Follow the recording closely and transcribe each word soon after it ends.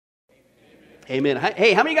Amen.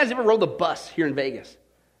 Hey, how many of you guys ever rode the bus here in Vegas?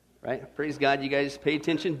 Right? Praise God, you guys pay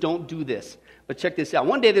attention. Don't do this. But check this out.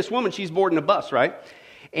 One day, this woman, she's boarding a bus, right?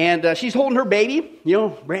 And she's holding her baby,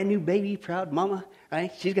 brand new baby, proud mama,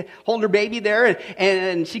 right? She's holding her baby there,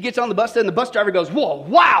 and she gets on the bus, and the bus driver goes, whoa,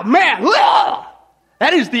 wow, man, whoa,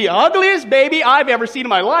 that is the ugliest baby I've ever seen in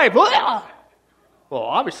my life. Whoa. Well,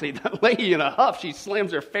 obviously, that lady in a huff, she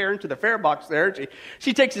slams her fare into the fare box there.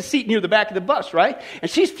 She takes a seat near the back of the bus, right? And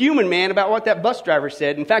she's fuming, man, about what that bus driver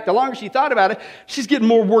said. In fact, the longer she thought about it, she's getting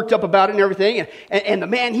more worked up about it and everything. And the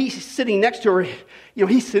man, he's sitting next to her,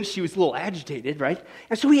 he sensed she was a little agitated, right?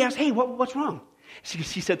 And so he asked, hey, what's wrong?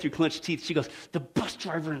 She said through clenched teeth, she goes, the bus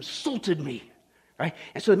driver insulted me. Right?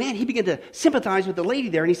 And so the man, he began to sympathize with the lady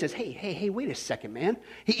there, and he says, hey, wait a second, man.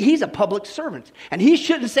 He's a public servant, and he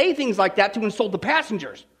shouldn't say things like that to insult the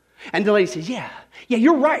passengers. And the lady says, yeah,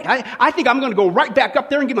 you're right. I think I'm going to go right back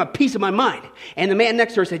up there and give him a piece of my mind. And the man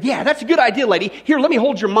next to her said, yeah, that's a good idea, lady. Here, let me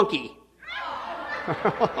hold your monkey.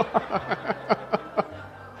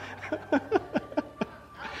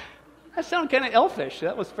 That sounded kind of elfish.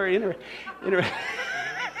 That was very interesting.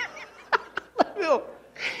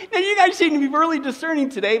 Now, you guys seem to be really discerning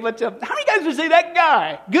today, but how many guys would say that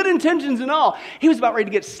guy, good intentions and all, he was about ready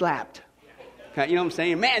to get slapped? You know what I'm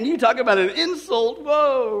saying? Man, you talk about an insult.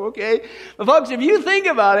 Whoa, okay. But folks, if you think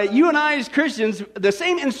about it, you and I as Christians, the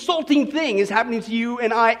same insulting thing is happening to you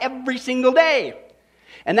and I every single day.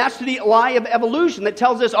 And that's the lie of evolution that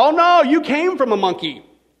tells us, oh no, you came from a monkey.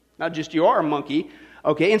 Not just you are a monkey,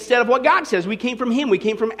 okay? Instead of what God says, we came from him. We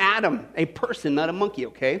came from Adam, a person, not a monkey,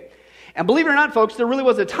 okay? And believe it or not, folks, there really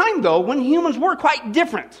was a time, though, when humans were quite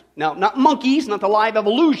different. Now, not monkeys, not the lie of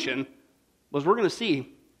evolution, but as we're going to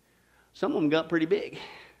see, some of them got pretty big.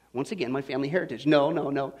 Once again, my family heritage.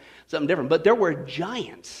 No, something different. But there were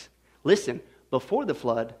giants. Listen, before the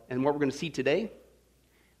flood, and what we're going to see today,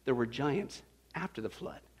 there were giants after the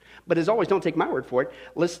flood. But as always, don't take my word for it.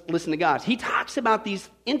 Let's listen to God. He talks about these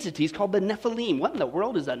entities called the Nephilim. What in the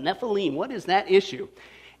world is a Nephilim? What is that issue?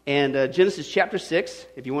 And Genesis chapter 6,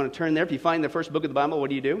 if you want to turn there, if you find the first book of the Bible, what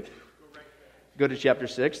do? Go to chapter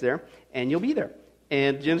 6 there, and you'll be there.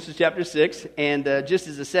 And Genesis chapter 6, and just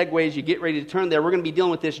as a segue, as you get ready to turn there, we're going to be dealing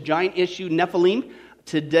with this giant issue, Nephilim,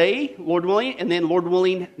 today, Lord willing, and then, Lord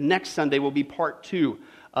willing, next Sunday will be part 2.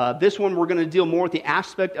 This one, we're going to deal more with the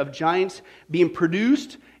aspect of giants being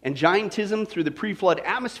produced and giantism through the pre-flood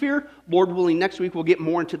atmosphere. Lord willing, next week we'll get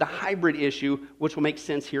more into the hybrid issue, which will make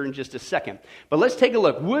sense here in just a second. But let's take a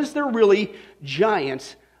look. Was there really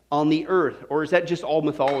giants on the earth, or is that just all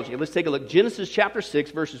mythology? Let's take a look. Genesis chapter 6,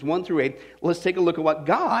 verses 1 through 8. Let's take a look at what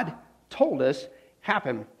God told us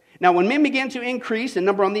happened. Now, when men began to increase in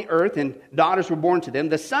number on the earth, and daughters were born to them,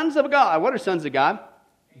 the sons of God, what are sons of God?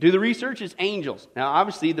 Do the research, is angels. Now,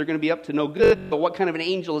 obviously, they're going to be up to no good, but what kind of an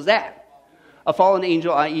angel is that? A fallen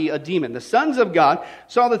angel, i.e. a demon. The sons of God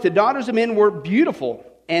saw that the daughters of men were beautiful,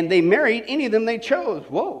 and they married any of them they chose.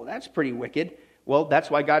 Whoa, that's pretty wicked. Well,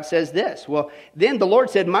 that's why God says this. Well, then the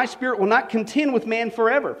Lord said, my spirit will not contend with man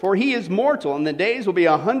forever, for he is mortal, and the days will be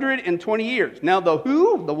 120 years. Now, the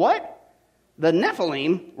who? The what? The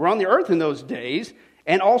Nephilim were on the earth in those days,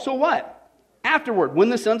 and also what? Afterward, when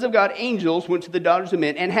the sons of God, angels, went to the daughters of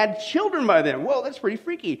men and had children by them. Whoa, that's pretty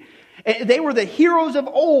freaky. They were the heroes of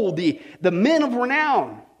old, the men of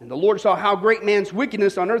renown. And the Lord saw how great man's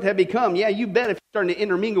wickedness on earth had become. Yeah, you bet if you're starting to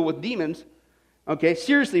intermingle with demons. Okay,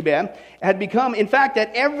 seriously bad. Had become, in fact,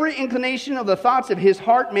 that every inclination of the thoughts of his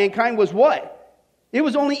heart, mankind was what? It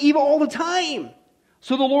was only evil all the time.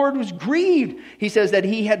 So the Lord was grieved. He says that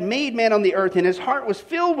he had made man on the earth, and his heart was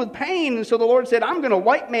filled with pain. And so the Lord said, I'm going to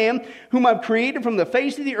wipe man, whom I've created from the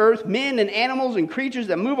face of the earth, men and animals and creatures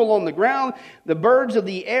that move along the ground, the birds of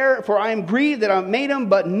the air, for I am grieved that I've made them.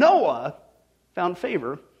 But Noah found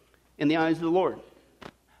favor in the eyes of the Lord.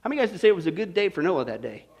 How many guys would say it was a good day for Noah that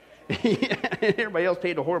day? Everybody else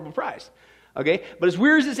paid a horrible price. Okay, but as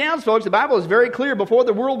weird as it sounds, folks, the Bible is very clear. Before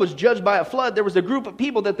the world was judged by a flood, there was a group of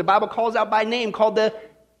people that the Bible calls out by name called the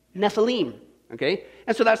Nephilim. Okay,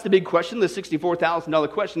 and so that's the big question, the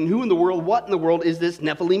 $64,000 question. Who in the world, what in the world is this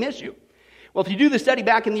Nephilim issue? Well, if you do the study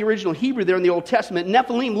back in the original Hebrew there in the Old Testament,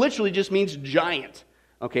 Nephilim literally just means giant.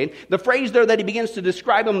 Okay, the phrase there that he begins to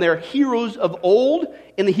describe them, they're heroes of old,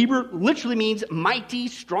 in the Hebrew literally means mighty,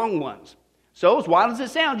 strong ones. So, as wild as it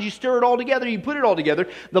sounds, you stir it all together, you put it all together.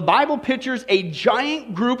 The Bible pictures a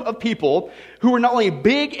giant group of people who were not only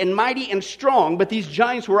big and mighty and strong, but these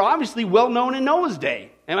giants were obviously well known in Noah's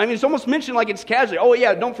day. And I mean, it's almost mentioned like it's casually. Oh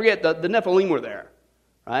yeah, don't forget the Nephilim were there,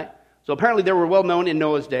 right? So apparently they were well known in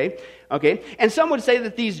Noah's day. Okay, and some would say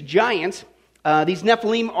that these giants, these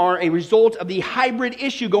Nephilim, are a result of the hybrid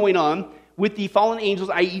issue going on with the fallen angels,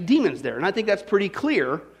 i.e. demons there. And I think that's pretty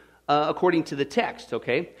clear according to the text,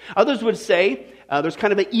 okay? Others would say there's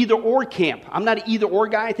kind of an either-or camp. I'm not an either-or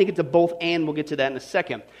guy. I think it's a both and. We'll get to that in a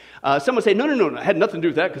second. Some would say, no, it had nothing to do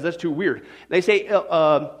with that because that's too weird. They say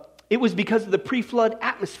it was because of the pre-flood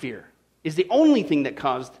atmosphere is the only thing that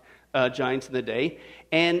caused giants in the day.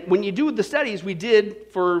 And when you do the studies we did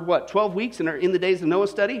for, 12 weeks in the days of Noah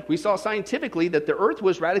study, we saw scientifically that the earth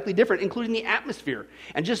was radically different, including the atmosphere.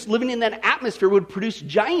 And just living in that atmosphere would produce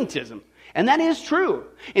giantism. And that is true.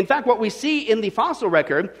 In fact, what we see in the fossil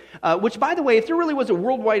record, which, by the way, if there really was a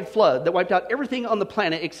worldwide flood that wiped out everything on the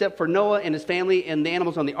planet except for Noah and his family and the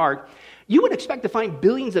animals on the ark, you would expect to find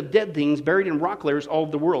billions of dead things buried in rock layers all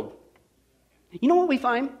over the world. You know what we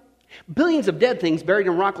find? Billions of dead things buried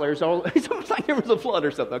in rock layers. It's almost like there was a flood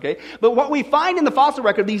or something, okay? But what we find in the fossil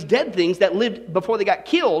record, these dead things that lived before they got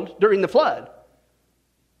killed during the flood,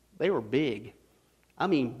 they were big. I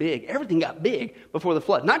mean big. Everything got big before the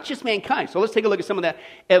flood, not just mankind. So let's take a look at some of that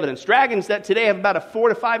evidence. Dragons that today have about a 4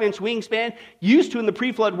 to 5 inch wingspan used to in the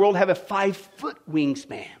pre-flood world have a 5-foot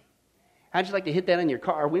wingspan. How'd you like to hit that on your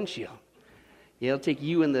car windshield? Yeah, it'll take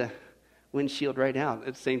you and the windshield right out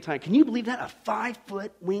at the same time. Can you believe that? A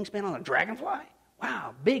 5-foot wingspan on a dragonfly?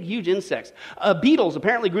 Wow, big, huge insects. Beetles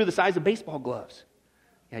apparently grew the size of baseball gloves.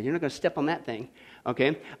 Yeah, you're not going to step on that thing.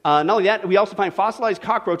 Okay. Not only that, we also find fossilized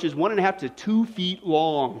cockroaches 1.5 to 2 feet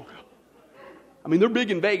long. I mean, they're big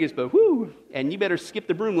in Vegas, but whoo! And you better skip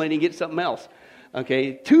the broom lady and get something else.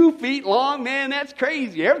 Okay, 2 feet long, man, that's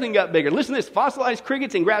crazy. Everything got bigger. Listen to this: fossilized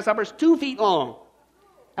crickets and grasshoppers 2 feet long.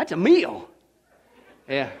 That's a meal.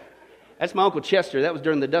 Yeah. That's my Uncle Chester. That was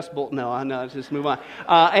during the Dust Bowl. No, let's just move on.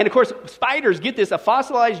 And of course, spiders, get this, a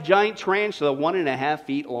fossilized giant tarantula 1.5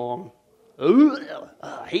 feet long. Ooh,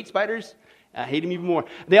 I hate spiders. I hate them even more.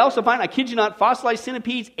 They also find, I kid you not, fossilized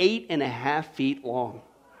centipedes 8.5 feet long.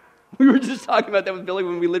 We were just talking about that with Billy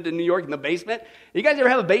when we lived in New York in the basement. You guys ever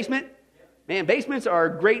have a basement? Man, basements are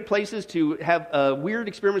great places to have weird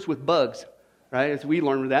experiments with bugs, right? As we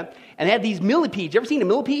learned with that. And they had these millipedes. You ever seen a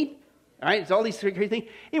millipede? All right, it's all these crazy things.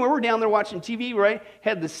 Anyway, we're down there watching TV, right?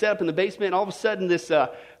 Had this set up in the basement, and all of a sudden this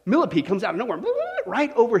millipede comes out of nowhere,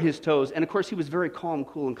 right over his toes. And of course, he was very calm,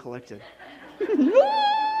 cool, and collected.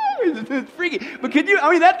 It's freaky. But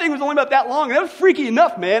that thing was only about that long. That was freaky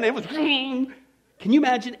enough, man. It was, can you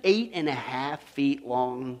imagine 8.5 feet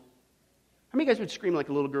long? How many guys would scream like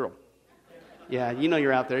a little girl? Yeah, you know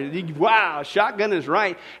you're out there. Wow, shotgun is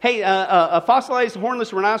right. Hey, a fossilized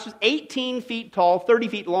hornless rhinoceros, 18 feet tall, 30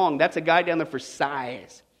 feet long. That's a guy down there for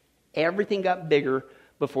size. Everything got bigger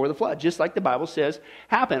before the flood, just like the Bible says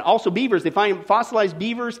happened. Also beavers, they find fossilized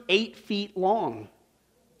beavers 8 feet long.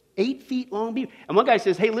 8 feet long beaver. And one guy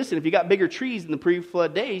says, hey, listen, if you got bigger trees in the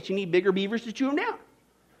pre-flood days, you need bigger beavers to chew them down.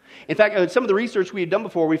 In fact, some of the research we had done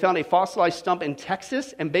before, we found a fossilized stump in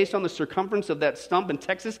Texas, and based on the circumference of that stump in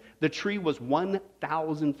Texas, the tree was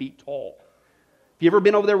 1,000 feet tall. Have you ever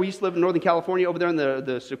been over there? We used to live in Northern California, over there in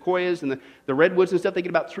the sequoias and the redwoods and stuff. They get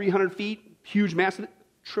about 300 feet, huge, massive.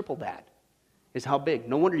 Triple that is how big.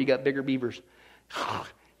 No wonder you got bigger beavers.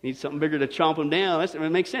 Need something bigger to chomp them down.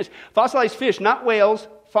 It makes sense. Fossilized fish, not whales,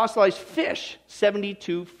 fossilized fish,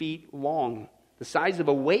 72 feet long. The size of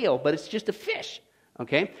a whale, but it's just a fish.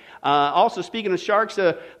 Okay. Also, speaking of sharks,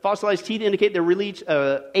 fossilized teeth indicate they're really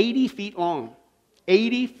 80 feet long.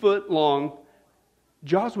 80 foot long.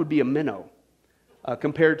 Jaws would be a minnow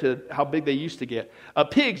compared to how big they used to get.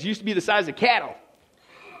 Pigs used to be the size of cattle.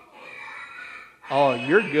 Oh,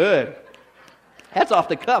 you're good. That's off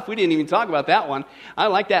the cuff. We didn't even talk about that one. I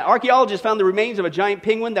like that. Archaeologists found the remains of a giant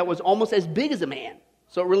penguin that was almost as big as a man.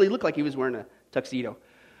 So it really looked like he was wearing a tuxedo.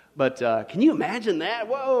 But can you imagine that?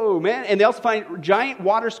 Whoa, man. And they also find giant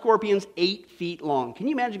water scorpions 8 feet long. Can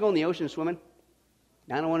you imagine going in the ocean swimming?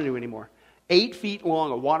 I don't want to do it anymore. 8 feet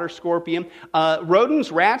long, a water scorpion.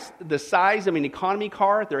 Rodents, rats, the size of an economy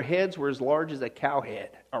car. Their heads were as large as a cow head.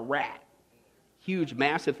 A rat. Huge,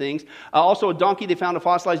 massive things. Also a donkey. They found a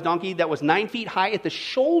fossilized donkey that was 9 feet high at the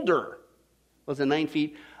shoulder. It was a 9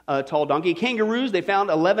 feet tall donkey. Kangaroos, they found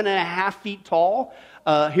 11.5 feet tall.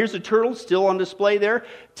 Here's a turtle still on display there,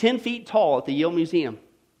 10 feet tall at the Yale Museum.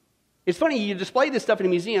 It's funny, you display this stuff in a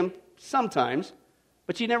museum sometimes,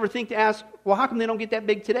 but you never think to ask, well, how come they don't get that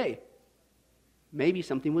big today? Maybe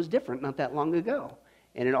something was different not that long ago,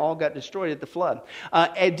 and it all got destroyed at the flood.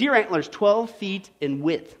 Deer antlers, 12 feet in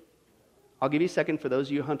width. I'll give you a second for those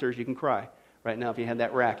of you hunters, you can cry right now if you had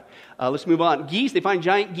that rack. Let's move on. Geese, they find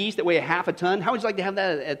giant geese that weigh a half a ton. How would you like to have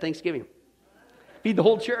that at Thanksgiving? Feed the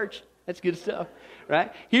whole church. That's good stuff,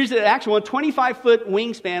 right? Here's the actual one, 25-foot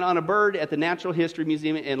wingspan on a bird at the Natural History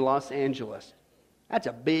Museum in Los Angeles. That's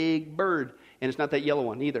a big bird. and it's not that yellow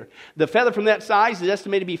one either. The feather from that size is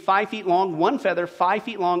estimated to be 5 feet long. One feather, 5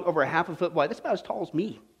 feet long, over a half a foot wide. That's about as tall as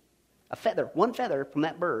me. A feather, one feather from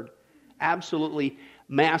that bird. Absolutely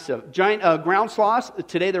massive. Giant ground sloths,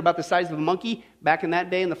 today they're about the size of a monkey. Back in that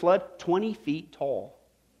day in the flood, 20 feet tall.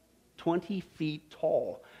 20 feet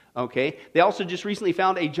tall. Okay. They also just recently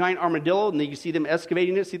found a giant armadillo, and you can see them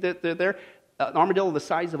excavating it. See that they're there? An armadillo the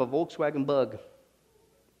size of a Volkswagen Bug.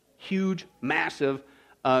 Huge, massive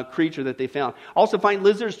creature that they found. Also find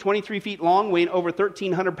lizards 23 feet long, weighing over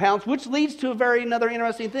 1,300 pounds, which leads to another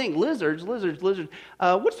interesting thing. Lizards.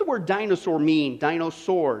 What's the word dinosaur mean?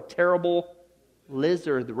 Dinosaur, terrible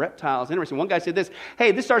lizard, the reptiles. Interesting. One guy said this,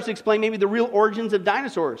 hey, this starts to explain maybe the real origins of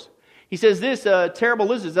dinosaurs. He says this, terrible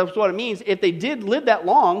lizards, that's what it means. If they did live that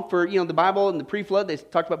long for, the Bible and the pre-flood, they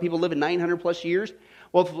talked about people living 900 plus years.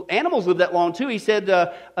 Well, if animals live that long too, he said,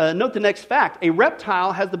 note the next fact. A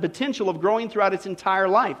reptile has the potential of growing throughout its entire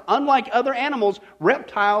life. Unlike other animals,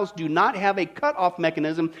 reptiles do not have a cutoff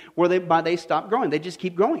mechanism whereby they stop growing. They just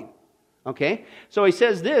keep growing. Okay? So he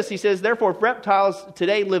says this, therefore, if reptiles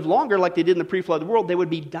today live longer like they did in the pre-flood world, they would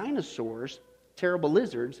be dinosaurs, terrible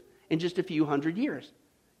lizards, in just a few hundred years.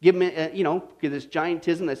 Give them, this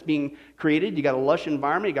giantism that's being created. You got a lush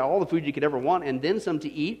environment. You got all the food you could ever want, and then some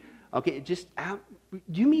to eat. Okay, do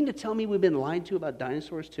you mean to tell me we've been lied to about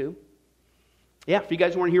dinosaurs too? Yeah, if you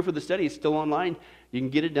guys weren't here for the study, it's still online. You can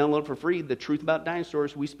get it, download for free. The Truth About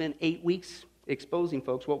Dinosaurs. We spent 8 weeks exposing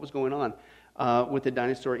folks what was going on with the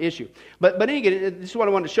dinosaur issue. But again, this is what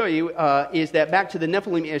I wanted to show you, is that back to the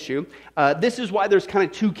Nephilim issue, this is why there's kind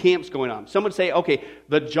of two camps going on. Some would say, okay,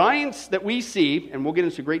 the giants that we see, and we'll get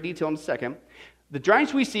into great detail in a second, the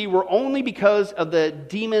giants we see were only because of the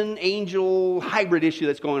demon-angel hybrid issue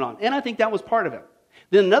that's going on. And I think that was part of it.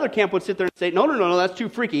 Then another camp would sit there and say, no, that's too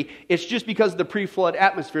freaky. It's just because of the pre-flood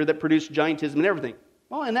atmosphere that produced giantism and everything.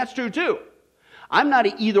 Well, and that's true too. I'm not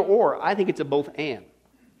an either or. I think it's a both and.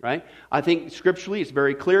 Right? I think scripturally it's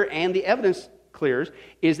very clear, and the evidence clears,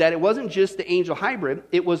 is that it wasn't just the angel hybrid,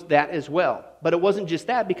 it was that as well. But it wasn't just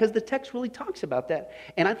that, because the text really talks about that.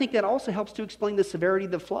 And I think that also helps to explain the severity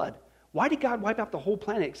of the flood. Why did God wipe out the whole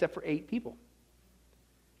planet except for 8 people?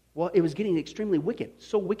 Well, it was getting extremely wicked.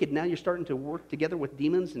 So wicked, now you're starting to work together with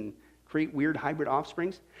demons and create weird hybrid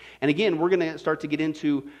offsprings. And again, we're going to start to get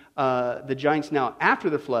into the giants now after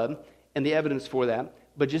the flood and the evidence for that.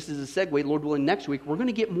 But just as a segue, Lord willing, next week, we're going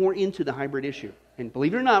to get more into the hybrid issue. And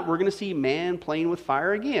believe it or not, we're going to see man playing with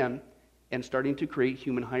fire again and starting to create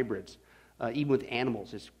human hybrids. Even with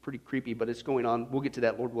animals. It's pretty creepy, but it's going on. We'll get to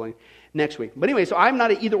that, Lord willing, next week. But anyway, so I'm not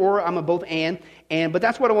an either or, I'm a both and. But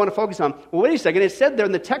that's what I want to focus on. Well, wait a second. It said there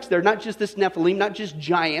in the text there, not just this Nephilim, not just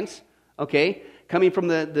giants, okay, coming from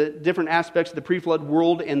the different aspects of the pre-flood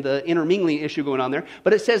world and the intermingling issue going on there.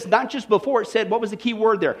 But it says not just before, it said, what was the key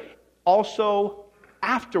word there? Also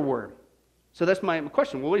afterward. So that's my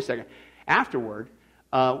question. Well, wait a second. Afterward,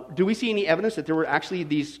 do we see any evidence that there were actually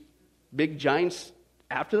these big giants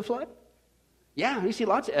after the flood? Yeah, we see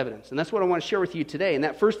lots of evidence, and that's what I want to share with you today. And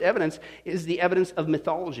that first evidence is the evidence of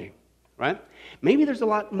mythology, right? Maybe there's a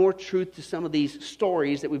lot more truth to some of these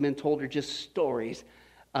stories that we've been told are just stories,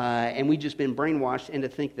 and we've just been brainwashed into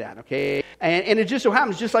think that, okay? And it just so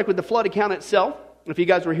happens, just like with the flood account itself, if you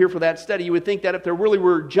guys were here for that study, you would think that if there really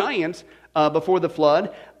were giants before the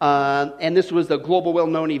flood, and this was the global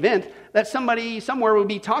well-known event, that somebody somewhere would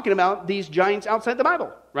be talking about these giants outside the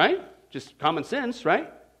Bible, right? Just common sense, right?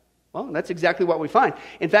 Well, that's exactly what we find.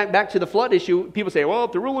 In fact, back to the flood issue, people say, well,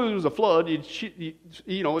 if there really was a flood, it's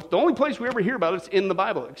the only place we ever hear about it's in the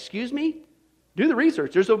Bible. Excuse me? Do the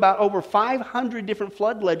research. There's about over 500 different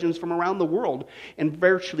flood legends from around the world in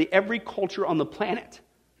virtually every culture on the planet,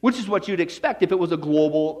 which is what you'd expect if it was a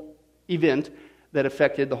global event that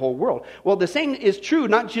affected the whole world. Well, the same is true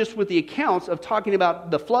not just with the accounts of talking about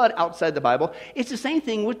the flood outside the Bible. It's the same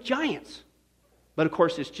thing with giants. But of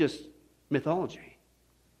course, it's just mythology.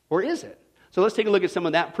 Or is it? So let's take a look at some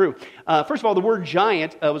of that proof. First of all, the word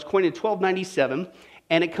giant was coined in 1297,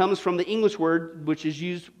 and it comes from the English word, which is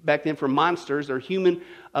used back then for monsters, or human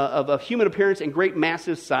of a human appearance and great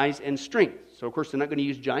massive size and strength. So, of course, they're not going to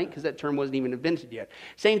use giant because that term wasn't even invented yet.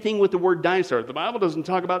 Same thing with the word dinosaur. The Bible doesn't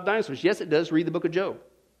talk about dinosaurs. Yes, it does. Read the book of Job.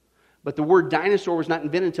 But the word dinosaur was not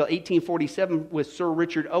invented until 1847 with Sir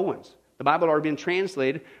Richard Owens. The Bible had already been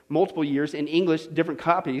translated multiple years in English, different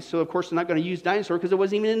copies. So, of course, they're not going to use dinosaur because it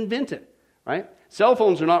wasn't even invented, right? Cell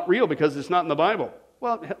phones are not real because it's not in the Bible.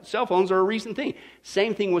 Well, cell phones are a recent thing.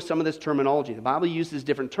 Same thing with some of this terminology. The Bible uses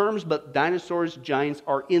different terms, but dinosaurs, giants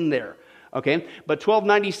are in there. Okay, but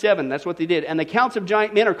 1297, that's what they did. And the accounts of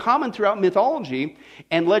giant men are common throughout mythology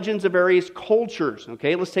and legends of various cultures.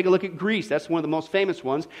 Okay, let's take a look at Greece. That's one of the most famous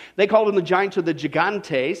ones. They called them the giants or the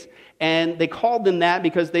gigantes, and they called them that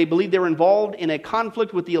because they believed they were involved in a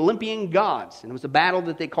conflict with the Olympian gods. And it was a battle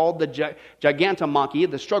that they called the Gigantomachy,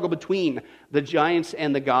 the struggle between the giants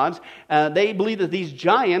and the gods. They believed that these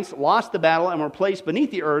giants lost the battle and were placed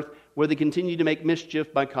beneath the earth, where they continued to make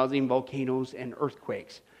mischief by causing volcanoes and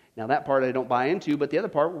earthquakes. Now, that part I don't buy into, but the other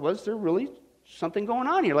part was there really something going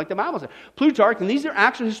on here, like the Bible says. Plutarch, and these are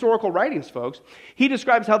actual historical writings, folks, he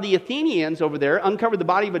describes how the Athenians over there uncovered the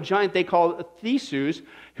body of a giant they called Theseus,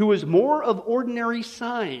 who was more of ordinary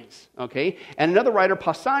size. Okay? And another writer,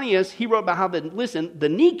 Pausanias, he wrote about how the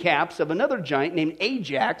kneecaps of another giant named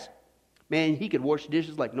Ajax, man, he could wash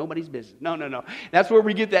dishes like nobody's business. No. That's where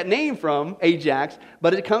we get that name from, Ajax,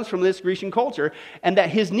 but it comes from this Grecian culture. And that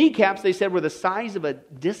his kneecaps, they said, were the size of a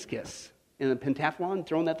discus in the pentathlon,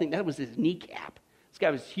 throwing that thing. That was his kneecap. This guy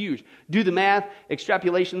was huge. Do the math,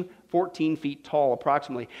 extrapolation, 14 feet tall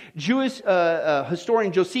approximately. Jewish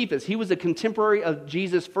historian Josephus, he was a contemporary of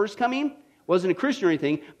Jesus' first coming. Wasn't a Christian or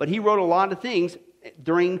anything, but he wrote a lot of things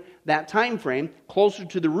during that time frame, closer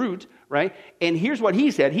to the root, right? And here's what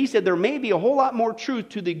he said. He said there may be a whole lot more truth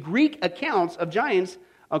to the Greek accounts of giants,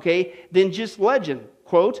 okay, than just legend.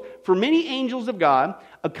 Quote, for many angels of God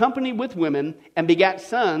accompanied with women and begat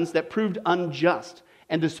sons that proved unjust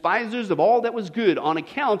and despisers of all that was good on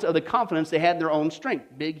account of the confidence they had in their own strength.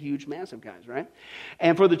 Big, huge, massive guys, right?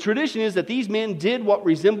 And for the tradition is that these men did what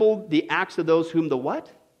resembled the acts of those whom the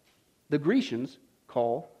what? The Grecians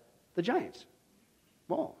call the giants.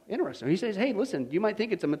 Well, interesting. He says, hey, listen, you might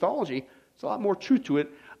think it's a mythology. There's a lot more truth to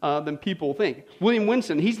it than people think. William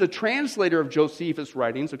Winston, he's the translator of Josephus'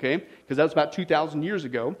 writings, okay, because that was about 2,000 years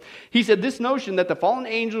ago. He said this notion that the fallen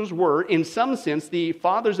angels were, in some sense, the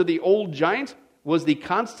fathers of the old giants was the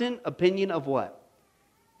constant opinion of what?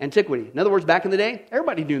 Antiquity. In other words, back in the day,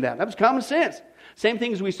 everybody knew that. That was common sense. Same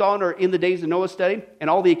things we saw in the days of Noah's study and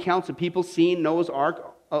all the accounts of people seeing Noah's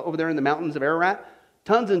Ark over there in the mountains of Ararat.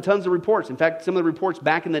 Tons and tons of reports. In fact, some of the reports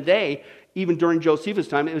back in the day, even during Josephus'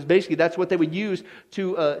 time, it was basically that's what they would use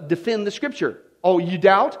to defend the Scripture. Oh, you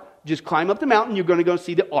doubt? Just climb up the mountain, you're going to go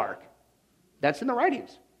see the ark. That's in the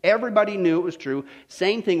writings. Everybody knew it was true.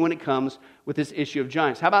 Same thing when it comes with this issue of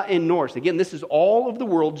giants. How about in Norse? Again, this is all of the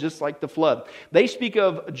world, just like the flood. They speak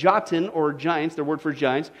of Jotun or giants, their word for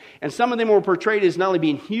giants, and some of them were portrayed as not only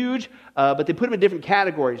being huge, but they put them in different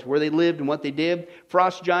categories, where they lived and what they did.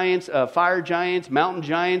 Frost giants, fire giants, mountain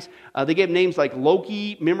giants. They gave names like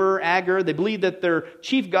Loki, Mimir, Agur. They believed that their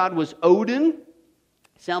chief god was Odin.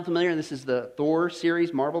 Sound familiar? This is the Thor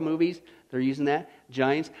series, Marvel movies. They're using that,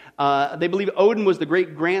 giants. They believe Odin was the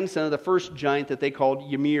great-grandson of the first giant that they called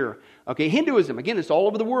Ymir. Okay, Hinduism, again, it's all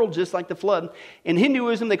over the world, just like the flood. In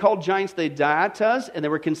Hinduism, they called giants the Daityas, and they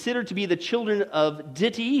were considered to be the children of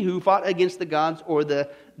Diti, who fought against the gods, or the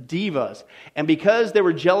Devas. And because they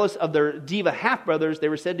were jealous of their Deva half-brothers, they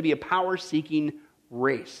were said to be a power-seeking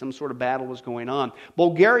race. Some sort of battle was going on.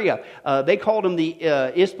 Bulgaria, they called them the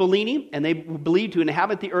Ispolini, and they believed to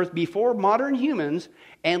inhabit the earth before modern humans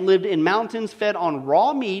and lived in mountains fed on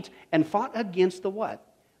raw meat and fought against the what?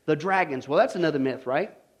 The dragons. Well, that's another myth,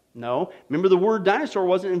 right? No. Remember, the word dinosaur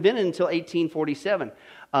wasn't invented until 1847.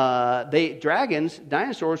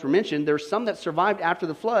 Dinosaurs were mentioned. There's some that survived after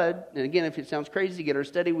the flood. And again, if it sounds crazy, get our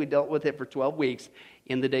study. We dealt with it for 12 weeks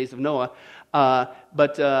in the days of Noah.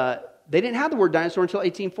 But they didn't have the word dinosaur until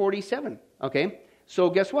 1847. Okay?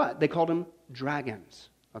 So guess what? They called them dragons.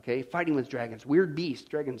 Okay? Fighting with dragons. Weird beasts,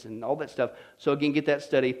 dragons, and all that stuff. So again, get that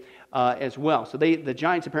study as well. So the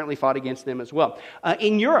giants apparently fought against them as well.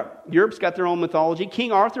 In Europe's got their own mythology.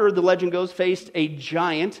 King Arthur, the legend goes, faced a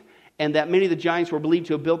giant, and that many of the giants were believed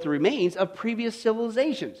to have built the remains of previous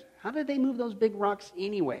civilizations. How did they move those big rocks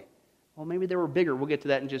anyway? Well, maybe they were bigger. We'll get to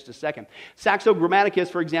that in just a second. Saxo Grammaticus,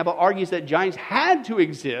 for example, argues that giants had to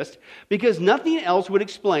exist because nothing else would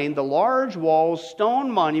explain the large walls,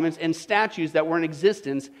 stone monuments, and statues that were in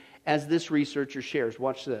existence, as this researcher shares.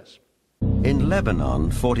 Watch this. In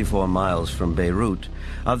Lebanon, 44 miles from Beirut,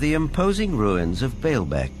 are the imposing ruins of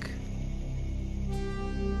Baalbek.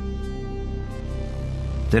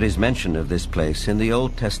 There is mention of this place in the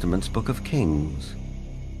Old Testament's Book of Kings.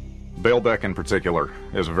 Baalbek in particular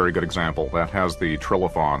is a very good example. That has the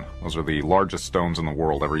trilithon. Those are the largest stones in the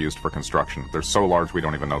world ever used for construction. They're so large we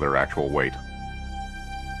don't even know their actual weight.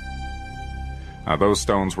 Those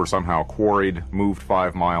stones were somehow quarried, moved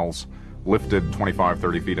 5 miles, lifted 25,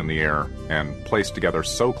 30 feet in the air, and placed together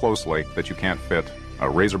so closely that you can't fit a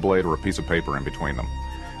razor blade or a piece of paper in between them.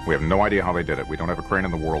 We have no idea how they did it. We don't have a crane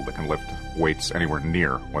in the world that can lift weights anywhere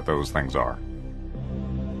near what those things are.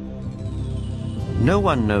 No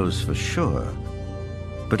one knows for sure,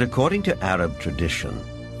 but according to Arab tradition,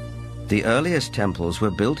 the earliest temples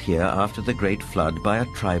were built here after the Great Flood by a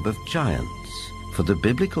tribe of giants for the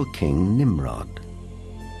biblical king Nimrod.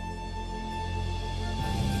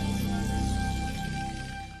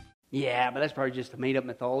 Yeah, but that's probably just a made-up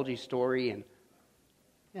mythology story. And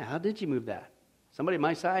yeah, how did you move that? Somebody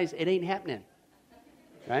my size, it ain't happening,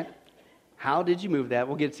 right? How did you move that?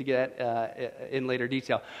 We'll get to that in later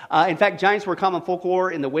detail. In fact, giants were common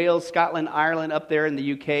folklore in the Wales, Scotland, Ireland, up there in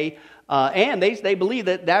the UK. And they believe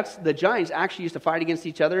that the giants actually used to fight against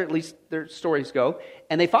each other, at least their stories go.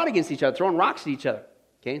 And they fought against each other, throwing rocks at each other.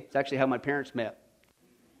 Okay, it's actually how my parents met.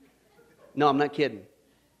 No, I'm not kidding.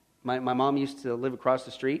 My mom used to live across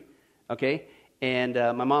the street, okay? And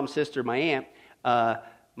my mom's sister, my aunt,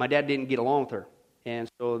 my dad didn't get along with her. And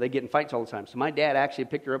so they get in fights all the time. So my dad actually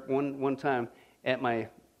picked her up one time at my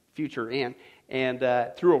future aunt and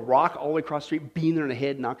threw a rock all the way across the street, beamed her in the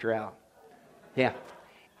head, and knocked her out. Yeah.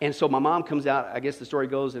 And so my mom comes out, I guess the story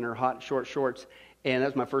goes, in her hot, short shorts. And that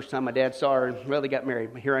was my first time my dad saw her. Well, they got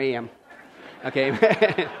married. Here I am.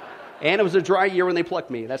 Okay. And it was a dry year when they plucked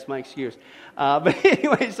me. That's my excuse. But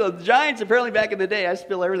anyway, so the giants apparently back in the day, I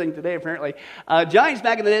spill everything today apparently. Giants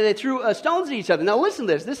back in the day, they threw stones at each other. Now listen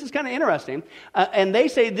to this. This is kind of interesting. And they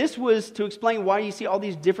say this was to explain why you see all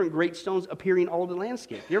these different great stones appearing all over the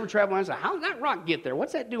landscape. You ever travel and say, how did that rock get there?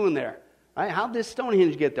 What's that doing there? Right? How did this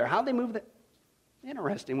Stonehenge get there? How did they move that?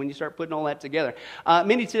 Interesting when you start putting all that together.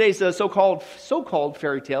 Many of today's so-called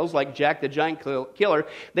fairy tales, like Jack the Giant Killer,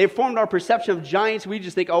 they've formed our perception of giants. We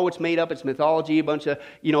just think, oh, it's made up, it's mythology, a bunch of,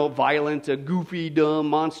 violent, goofy, dumb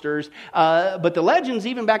monsters. But the legends,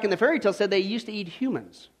 even back in the fairy tales, said they used to eat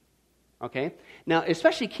humans. Okay? Now,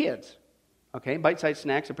 especially kids. Okay, bite-sized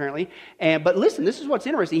snacks, apparently. But listen, this is what's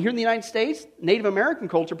interesting. Here in the United States, Native American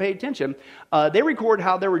culture, pay attention. They record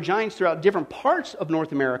how there were giants throughout different parts of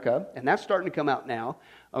North America, and that's starting to come out now.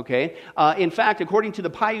 Okay, in fact, according to the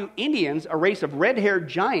Paiute Indians, a race of red-haired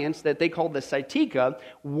giants that they called the Sitika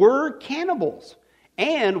were cannibals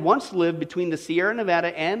and once lived between the Sierra Nevada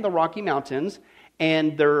and the Rocky Mountains,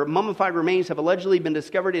 and their mummified remains have allegedly been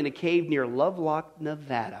discovered in a cave near Lovelock,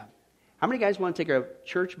 Nevada. How many guys want to take a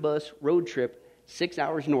church bus road trip 6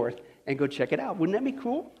 hours north and go check it out? Wouldn't that be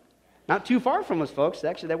cool? Not too far from us, folks.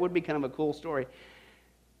 Actually, that would be kind of a cool story.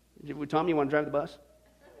 Tom, you want to drive the bus?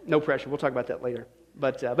 No pressure. We'll talk about that later.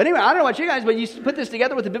 But anyway, I don't know about you guys, but you put this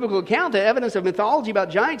together with the biblical account, the evidence of mythology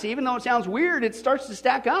about giants, even though it sounds weird, it starts to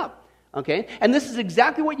stack up. Okay? And this is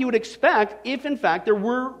exactly what you would expect if, in fact, there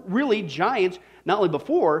were really giants, not only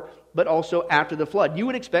before, but also after the flood. You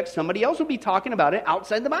would expect somebody else would be talking about it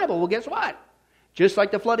outside the Bible. Well, guess what? Just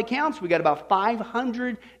like the flood accounts, we got about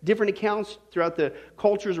 500 different accounts throughout the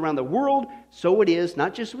cultures around the world. So it is,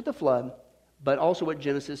 not just with the flood, but also what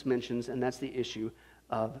Genesis mentions, and that's the issue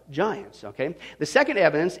of giants. Okay? The second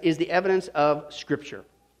evidence is the evidence of Scripture.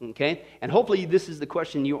 Okay? And hopefully this is the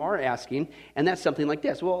question you are asking, and that's something like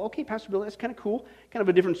this. Well, okay, Pastor Bill, that's kind of cool. Kind of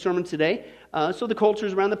a different sermon today. So the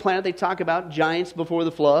cultures around the planet, they talk about giants before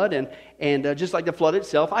the flood, and just like the flood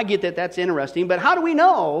itself. I get that that's interesting, but how do we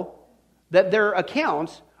know that their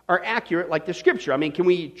accounts are accurate like the Scripture? I mean, can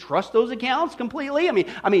we trust those accounts completely? I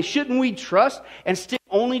mean, shouldn't we trust and stick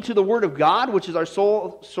only to the Word of God, which is our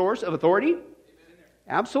sole source of authority?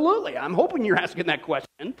 Absolutely. I'm hoping you're asking that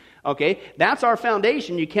question. Okay, that's our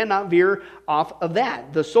foundation. You cannot veer off of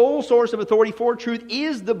that. The sole source of authority for truth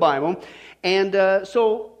is the Bible. And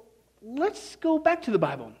so let's go back to the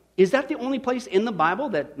Bible. Is that the only place in the Bible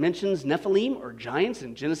that mentions Nephilim or giants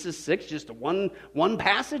in Genesis 6, just one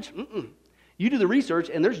passage? You do the research,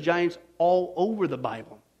 and there's giants all over the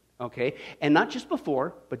Bible. Okay, and not just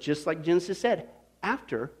before, but just like Genesis said,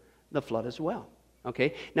 after the flood as well.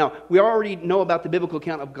 Okay, now we already know about the biblical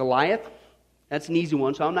account of Goliath. That's an easy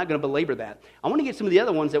one, so I'm not going to belabor that. I want to get some of the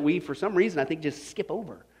other ones that we, for some reason, I think just skip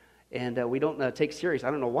over. And we don't take serious.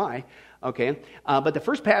 I don't know why. Okay, but the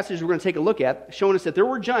first passage we're going to take a look at, showing us that there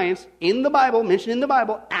were giants in the Bible, mentioned in the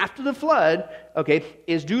Bible, after the flood, okay,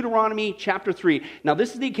 is Deuteronomy chapter 3. Now,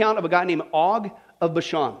 this is the account of a guy named Og of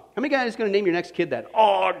Bashan. How many guys are going to name your next kid that?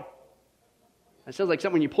 Og. That sounds like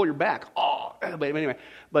something when you pull your back. Og. But anyway,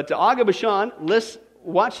 Og of Bashan, let's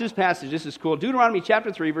watch this passage. This is cool. Deuteronomy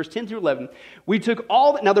chapter 3, verse 10 through 11. We took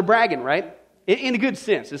all, now they're bragging, right? In a good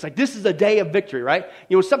sense. It's like, this is a day of victory, right?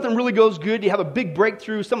 You know, something really goes good, you have a big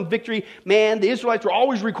breakthrough, some victory. Man, the Israelites were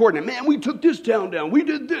always recording it. Man, we took this town down. We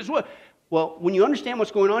did this. What? Well, when you understand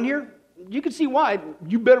what's going on here, you can see why.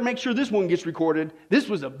 You better make sure this one gets recorded. This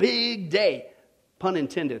was a big day, pun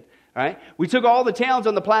intended, All right? We took all the towns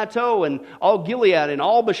on the plateau and all Gilead and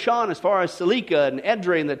all Bashan as far as Salika and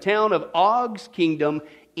Edrei and the town of Og's kingdom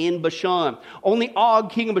in Bashan. Only Og,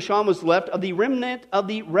 king of Bashan, was left of the remnant of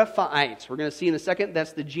the Rephaites. We're going to see in a second,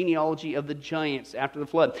 that's the genealogy of the giants after the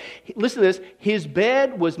flood. Listen to this. His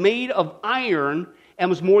bed was made of iron and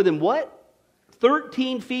was more than what?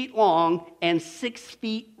 13 feet long and 6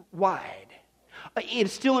 feet wide.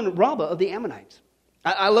 It's still in Rabbah of the Ammonites.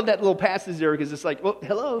 I love that little passage there because it's like, well,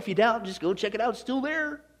 hello, if you doubt, just go check it out. It's still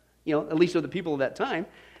there. You know, at least of the people of that time.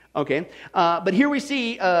 Okay. But here we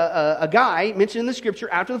see a guy mentioned in the scripture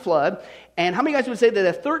after the flood. And how many guys would say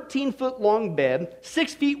that a 13-foot long bed,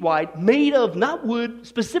 6 feet wide, made of not wood,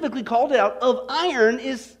 specifically called out, of iron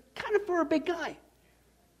is kind of for a big guy?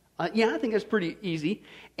 Yeah, I think that's pretty easy.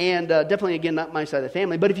 And definitely, again, not my side of the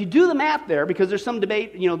family. But if you do the math there, because there's some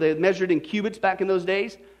debate, you know, they measured in cubits back in those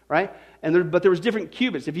days, right? But there was different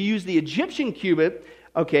cubits. If you use the Egyptian cubit,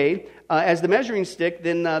 okay, as the measuring stick,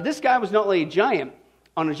 then this guy was not only a giant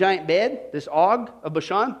on a giant bed, this Og of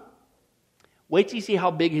Bashan. Wait till you see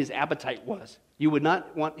how big his appetite was. You would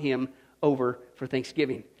not want him over for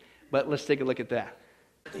Thanksgiving. But let's take a look at that.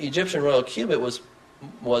 The Egyptian royal cubit was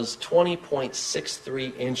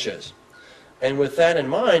 20.63 inches. And with that in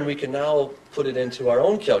mind, we can now put it into our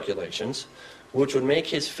own calculations, which would make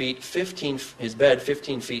his bed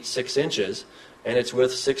 15 feet 6 inches, and its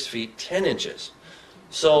width 6 feet 10 inches.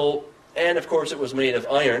 So, and of course it was made of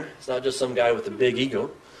iron. It's not just some guy with a big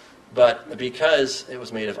ego, but because it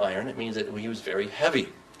was made of iron, it means that he was very heavy.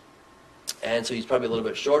 And so he's probably a little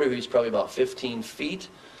bit shorter. He's probably about 15 feet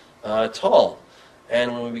tall.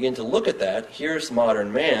 And when we begin to look at that, here's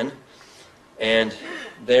modern man, and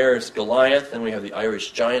there's Goliath, and we have the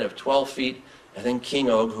Irish giant of 12 feet, and then King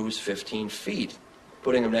Og, who's 15 feet.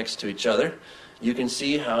 Putting them next to each other, you can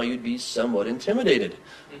see how you'd be somewhat intimidated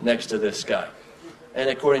next to this guy. And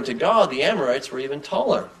according to God, the Amorites were even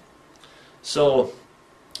taller. So,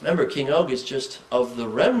 remember, King Og is just of the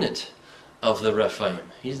remnant of the Rephaim.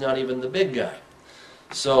 He's not even the big guy.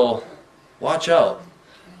 So, watch out.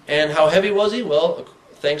 And how heavy was he? Well,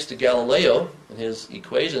 thanks to Galileo and his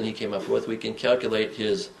equation he came up with, we can calculate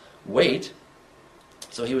his weight.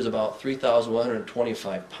 So he was about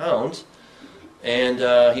 3,125 pounds. And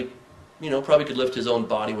he, probably could lift his own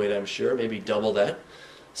body weight, I'm sure, maybe double that.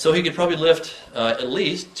 So he could probably lift at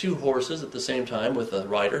least 2 horses at the same time with a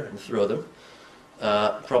rider and throw them.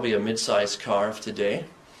 Probably a mid-sized car of today.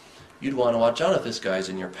 You'd want to watch out if this guy's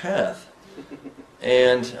in your path.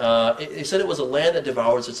 And he said it was a land that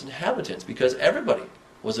devours its inhabitants because everybody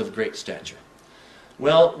was of great stature.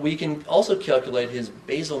 Well, we can also calculate his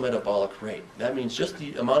basal metabolic rate. That means just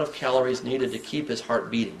the amount of calories needed to keep his heart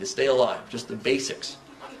beating, to stay alive, just the basics.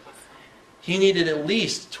 He needed at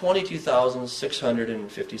least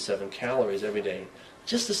 22,657 calories every day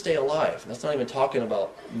just to stay alive. That's not even talking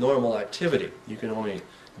about normal activity. You can only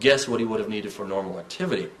guess what he would have needed for normal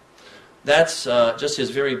activity. That's just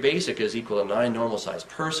his very basic is equal to 9 normal-sized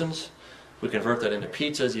persons. We convert that into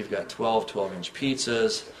pizzas. You've got 12 12-inch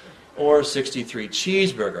pizzas, or 63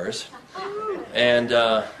 cheeseburgers, and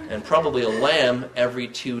probably a lamb every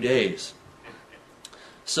 2 days.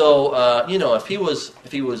 So if he was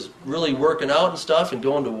really working out and stuff and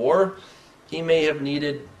going to war, he may have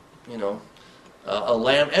needed a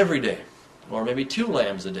lamb every day, or maybe 2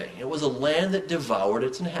 lambs a day. It was a land that devoured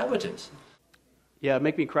its inhabitants. Yeah, it'd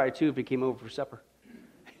make me cry too if he came over for supper.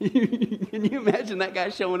 Can you imagine that guy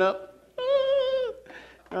showing up?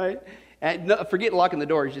 Right? And forget locking the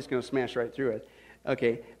door, he's just going to smash right through it.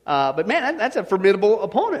 Okay. But man, that's a formidable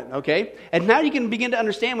opponent, okay? And now you can begin to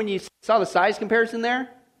understand when you saw the size comparison there,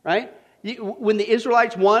 right? When the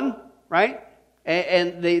Israelites won, right?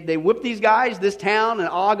 And they whipped these guys, this town, and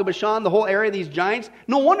Og of Bashan, the whole area, these giants.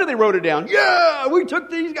 No wonder they wrote it down. Yeah, we took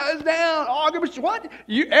these guys down. Og of Bashan, what?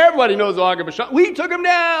 Everybody knows Og of Bashan. We took them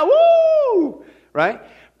down. Woo! Right?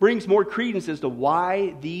 Brings more credence as to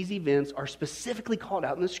why these events are specifically called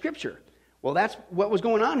out in the Scripture. Well, that's what was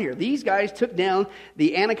going on here. These guys took down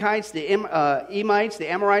the Anakites, the Emites,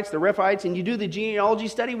 the Amorites, the Rephaites, and you do the genealogy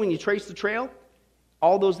study when you trace the trail.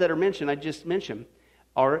 All those that are mentioned, I just mentioned,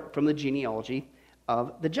 are from the genealogy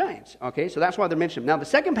of the giants. Okay, so that's why they're mentioned. Now, the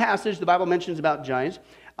second passage the Bible mentions about giants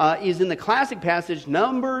is in the classic passage,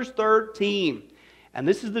 Numbers 13. And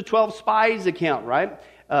this is the 12 spies account, right?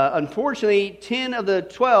 Unfortunately, 10 of the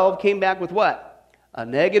 12 came back with what? A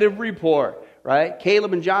negative report, right?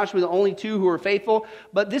 Caleb and Joshua were the only 2 who were faithful.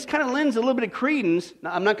 But this kind of lends a little bit of credence.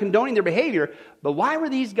 Now, I'm not condoning their behavior, but why were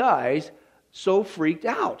these guys so freaked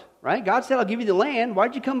out, right? God said, I'll give you the land.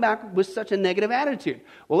 Why'd you come back with such a negative attitude?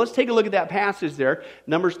 Well, let's take a look at that passage there,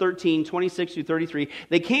 Numbers 13, 26 through 33.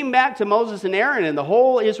 They came back to Moses and Aaron and the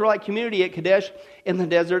whole Israelite community at Kadesh in the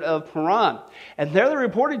desert of Paran. And there they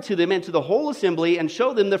reported to them and to the whole assembly and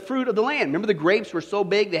showed them the fruit of the land. Remember, the grapes were so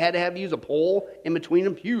big they had to use a pole in between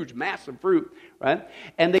them. Huge, massive fruit, right?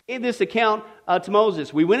 And they gave this account to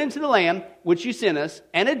Moses. We went into the land which you sent us,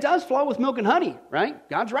 and it does flow with milk and honey, right?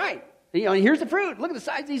 God's right. You know, here's the fruit. Look at the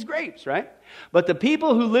size of these grapes, right? But the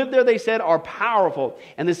people who live there, they said, are powerful.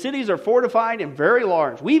 And the cities are fortified and very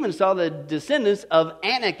large. We even saw the descendants of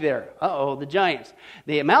Anak there. The giants.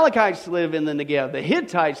 The Amalekites live in the Negev. The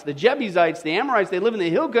Hittites, the Jebusites, the Amorites, they live in the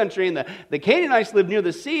hill country. And the Canaanites live near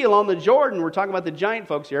the sea along the Jordan. We're talking about the giant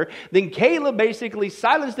folks here. Then Caleb basically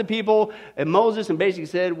silenced the people and Moses and basically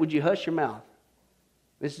said, would you hush your mouth?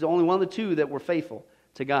 This is only one of the two that were faithful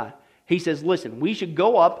to God. He says, listen, we should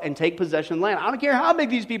go up and take possession of the land. I don't care how big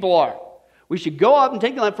these people are. We should go up and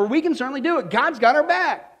take the land, for we can certainly do it. God's got our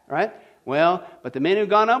back, right? Well, but the men who've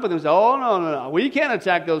gone up with them said, oh, no. We can't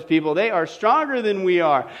attack those people. They are stronger than we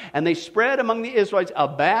are. And they spread among the Israelites a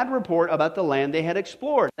bad report about the land they had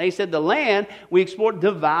explored. They said, the land we explored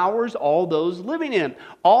devours all those living in.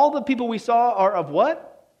 All the people we saw are of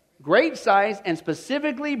what? Great size, and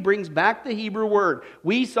specifically brings back the Hebrew word.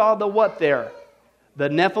 We saw the what there? The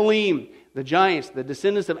Nephilim, the giants, the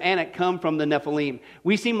descendants of Anak come from the Nephilim.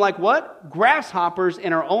 We seem like what? Grasshoppers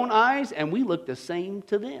in our own eyes, and we look the same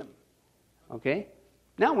to them. Okay?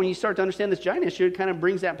 Now, when you start to understand this giant issue, it kind of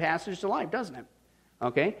brings that passage to life, doesn't it?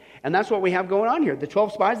 Okay? And that's what we have going on here. The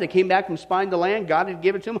 12 spies, they came back from spying the land. God had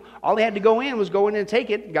given it to them. All they had to go in was go in and take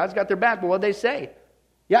it. God's got their back. But what did they say?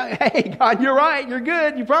 Yeah, hey, God, you're right. You're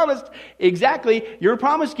good. You promised. Exactly. You're a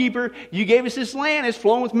promise keeper. You gave us this land. It's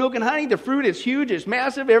flowing with milk and honey. The fruit is huge. It's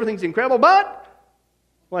massive. Everything's incredible. But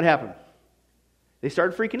what happened? They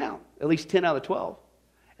started freaking out. At least 10 out of the 12.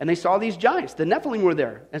 And they saw these giants. The Nephilim were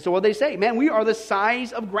there. And so what they say? Man, we are the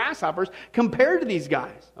size of grasshoppers compared to these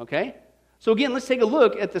guys. Okay? So again, let's take a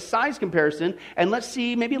look at the size comparison. And let's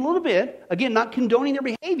see maybe a little bit. Again, not condoning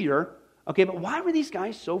their behavior. Okay, but why were these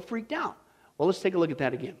guys so freaked out? Well, let's take a look at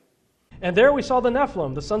that again. And there we saw the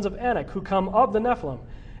Nephilim, the sons of Anak, who come of the Nephilim.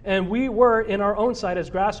 And we were in our own sight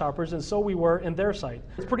as grasshoppers, and so we were in their sight.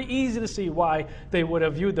 It's pretty easy to see why they would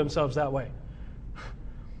have viewed themselves that way.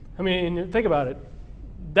 I mean, think about it.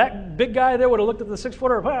 That big guy there would have looked at the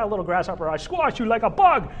 6-footer, little grasshopper, I squash you like a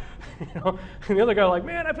bug. And the other guy like,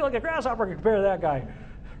 man, I feel like a grasshopper compared to that guy.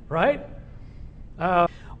 Right?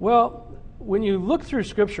 When you look through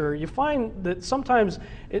Scripture, you find that sometimes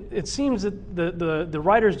it seems that the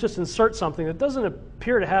writers just insert something that doesn't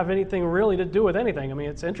appear to have anything really to do with anything. I mean,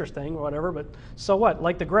 it's interesting or whatever, but so what?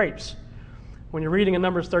 Like the grapes. When you're reading in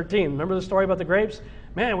Numbers 13, remember the story about the grapes?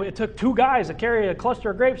 Man, it took 2 guys to carry a cluster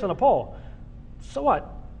of grapes on a pole. So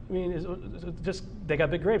what? I mean, it's just they got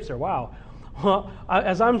big grapes there. Wow. Well,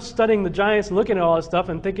 as I'm studying the giants and looking at all this stuff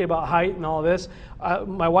and thinking about height and all this,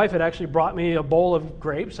 my wife had actually brought me a bowl of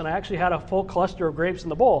grapes, and I actually had a full cluster of grapes in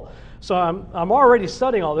the bowl. So I'm already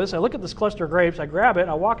studying all this. I look at this cluster of grapes, I grab it,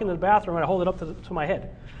 I walk into the bathroom, and I hold it up to my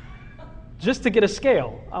head, just to get a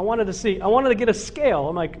scale. I wanted to get a scale.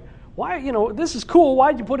 I'm like, why? This is cool.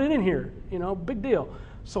 Why'd you put it in here? Big deal.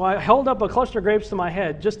 So I held up a cluster of grapes to my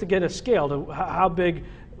head just to get a scale to how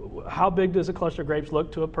big does a cluster of grapes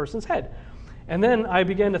look to a person's head. And then I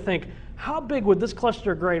began to think, how big would this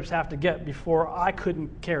cluster of grapes have to get before I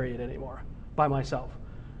couldn't carry it anymore by myself?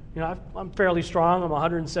 I'm fairly strong. I'm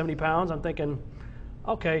 170 pounds. I'm thinking,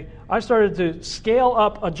 okay. I started to scale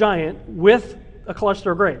up a giant with a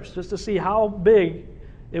cluster of grapes just to see how big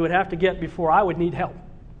it would have to get before I would need help.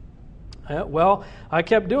 Well, I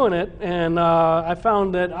kept doing it, and I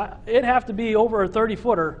found that it'd have to be over a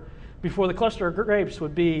 30-footer before the cluster of grapes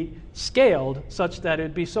would be scaled such that it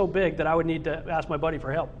would be so big that I would need to ask my buddy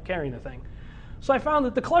for help carrying the thing. So I found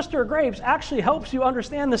that the cluster of grapes actually helps you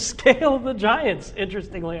understand the scale of the giants,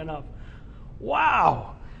 interestingly enough.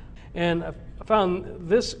 Wow! And I found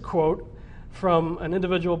this quote from an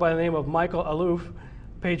individual by the name of Michael Aloof,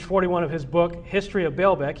 page 41 of his book, History of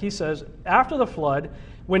Baalbek. He says, after the flood,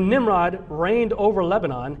 when Nimrod reigned over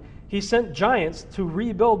Lebanon, he sent giants to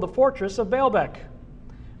rebuild the fortress of Baalbek,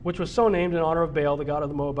 which was so named in honor of Baal, the god of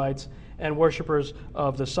the Moabites, and worshippers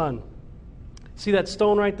of the sun. See that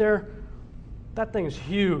stone right there? That thing's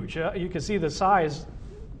huge. You can see the size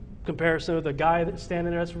comparison of the guy that's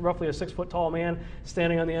standing there. That's roughly a 6-foot-tall man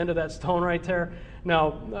standing on the end of that stone right there.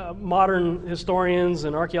 Now, modern historians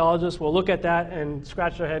and archaeologists will look at that and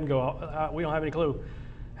scratch their head and go, we don't have any clue.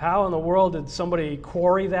 How in the world did somebody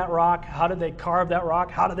quarry that rock? How did they carve that rock?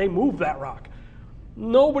 How did they move that rock?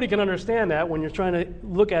 Nobody can understand that when you're trying to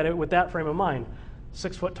look at it with that frame of mind.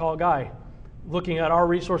 6-foot tall guy. Looking at our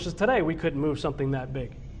resources today, we couldn't move something that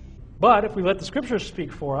big. But if we let the Scriptures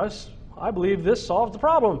speak for us, I believe this solves the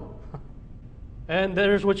problem. And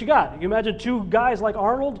there's what you got. You imagine two guys like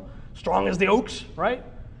Arnold, strong as the oaks, right?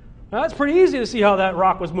 Now, that's pretty easy to see how that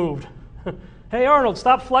rock was moved. Hey, Arnold,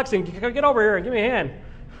 stop flexing. Get over here and give me a hand.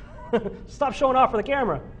 Stop showing off for the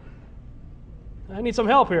camera. I need some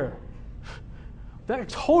help here. That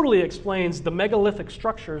totally explains the megalithic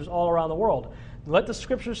structures all around the world. Let the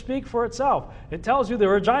Scripture speak for itself. It tells you there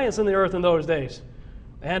were giants in the earth in those days.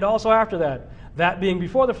 And also after that. That being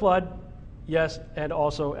before the flood, yes, and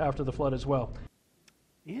also after the flood as well.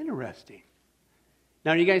 Interesting.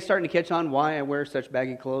 Now, are you guys starting to catch on why I wear such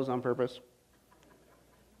baggy clothes on purpose?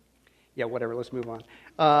 Yeah, whatever, let's move on.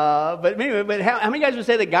 But anyway, how many guys would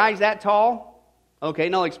say that guys that tall? Okay,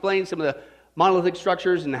 now I'll explain some of the monolithic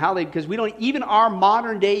structures and how they, because we don't, even our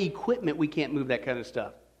modern day equipment, we can't move that kind of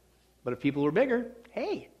stuff. But if people are bigger,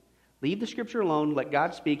 hey, leave the Scripture alone, let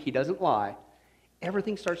God speak, He doesn't lie.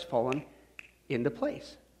 Everything starts falling into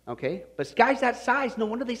place, okay? But guys that size, no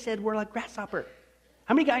wonder they said we're like grasshopper.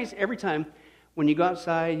 How many guys, every time when you go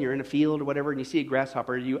outside and you're in a field or whatever and you see a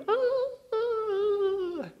grasshopper,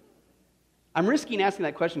 I'm risking asking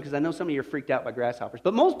that question because I know some of you are freaked out by grasshoppers,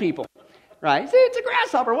 but most people, right, say it's a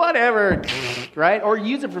grasshopper, whatever, right? Or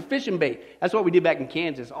use it for fishing bait. That's what we did back in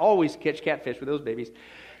Kansas. Always catch catfish with those babies.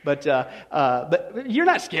 But you're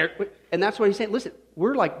not scared. And that's why he's saying, listen,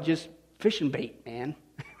 we're like just fishing bait, man.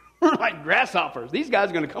 We're like grasshoppers. These guys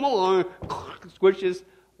are going to come along, squish us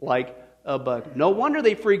like a bug. No wonder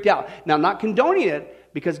they freaked out. Now, I'm not condoning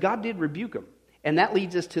it because God did rebuke them. And that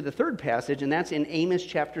leads us to the third passage, and that's in Amos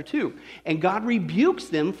chapter 2. And God rebukes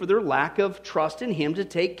them for their lack of trust in Him to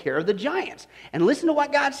take care of the giants. And listen to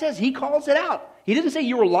what God says. He calls it out. He didn't say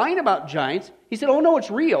you were lying about giants. He said, oh, no, it's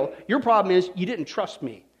real. Your problem is you didn't trust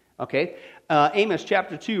me. Okay? Amos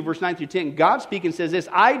chapter 2, verse 9 through 10. God speaking says this,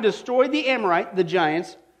 I destroyed the Amorite, the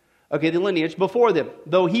giants, okay, the lineage, before them.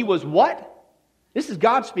 Though he was what? This is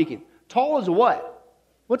God speaking. Tall as a what?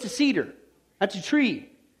 What's a cedar? That's a tree.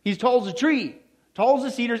 He's tall as a tree. Tall as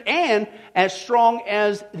the cedars and as strong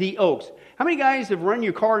as the oaks. How many guys have run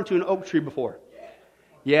your car into an oak tree before?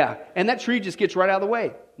 Yeah. And that tree just gets right out of the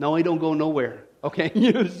way. No, he don't go nowhere.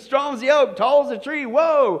 Okay. Strong as the oak, tall as the tree.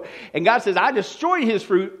 Whoa. And God says, I destroyed his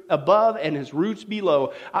fruit above and his roots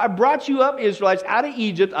below. I brought you up, Israelites, out of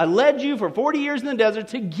Egypt. I led you for 40 years in the desert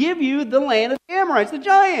to give you the land of the Amorites, the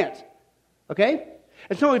giants. Okay?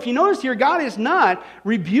 And so if you notice here, God is not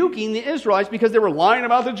rebuking the Israelites because they were lying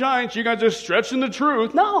about the giants. You guys are stretching the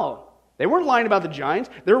truth. No, they weren't lying about the giants.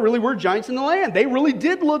 There really were giants in the land. They really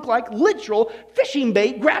did look like literal fishing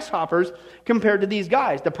bait grasshoppers compared to these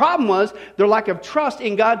guys. The problem was their lack of trust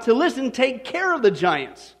in God to listen, take care of the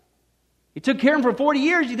giants. He took care of them for 40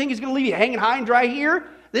 years. You think he's going to leave you hanging high and dry here?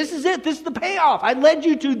 This is it. This is the payoff. I led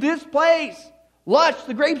you to this place. Lush,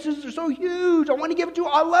 the grapes are so huge. I want to give it to you.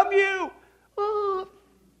 I love you.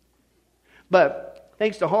 But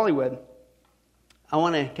thanks to Hollywood, I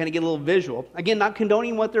want to kind of get a little visual. Again, not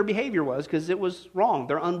condoning what their behavior was because it was wrong,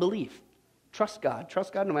 their unbelief. Trust God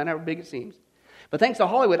no matter how big it seems. But thanks to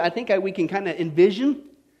Hollywood, I think we can kind of envision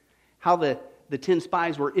how the 10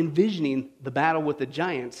 spies were envisioning the battle with the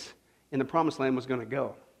giants in the Promised Land was going to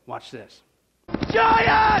go. Watch this.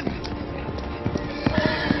 Giants!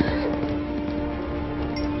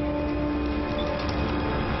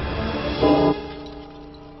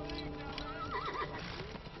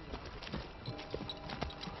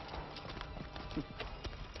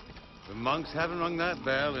 The monks haven't rung that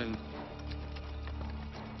bell and...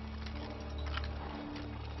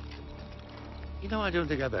 You know, I don't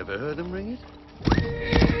think I've ever heard them ring it.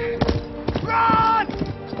 Run!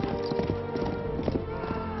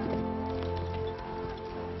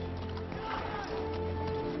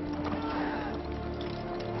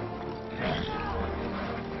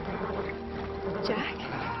 Jack?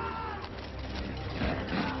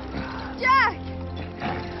 Jack!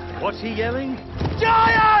 What's he yelling?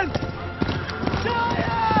 Giants!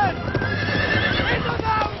 Giants! Into the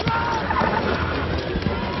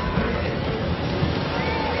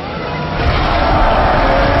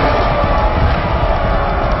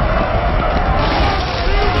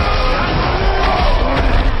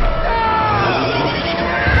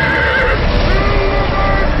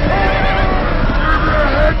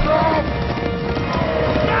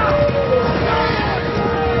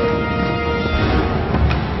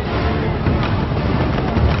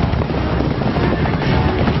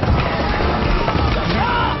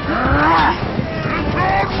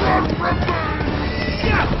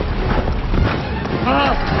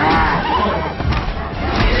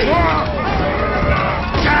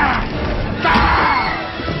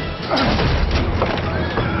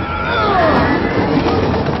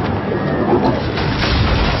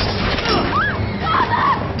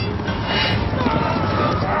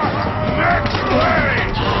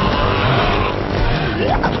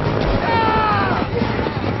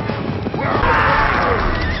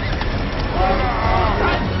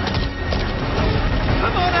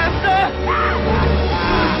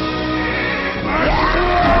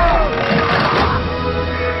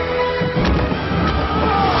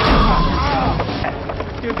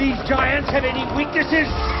have any weaknesses?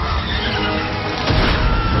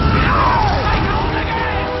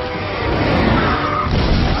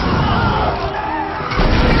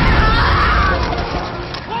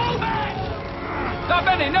 Stop,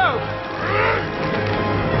 Benny, no!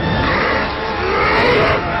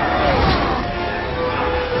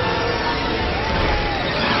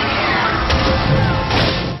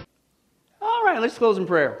 All right, let's close in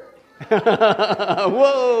prayer.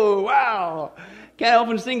 Whoa, wow. Kind of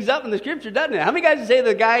opens things up in the scripture, doesn't it? How many guys say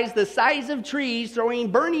the guys the size of trees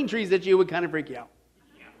throwing burning trees at you would kind of freak you out?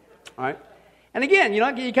 All right. And again, you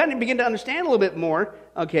kind of begin to understand a little bit more,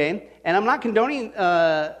 okay? And I'm not condoning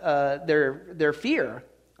their fear,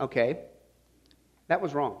 okay? That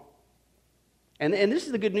was wrong. And this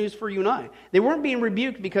is the good news for you and I. They weren't being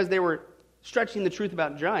rebuked because they were stretching the truth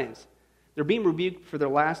about giants. They're being rebuked for the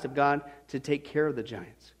last of God to take care of the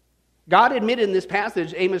giants. God admitted in this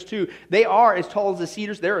passage, Amos 2, they are as tall as the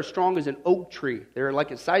cedars. They're as strong as an oak tree. They're like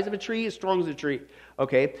the size of a tree, as strong as a tree.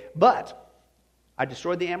 Okay? But I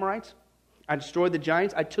destroyed the Amorites. I destroyed the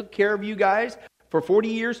giants. I took care of you guys for 40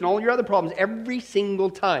 years and all your other problems every single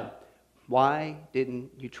time. Why didn't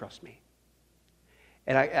you trust me?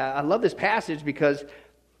 And I love this passage because,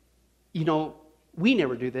 we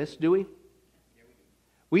never do this, do we?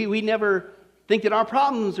 We never think that our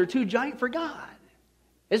problems are too giant for God.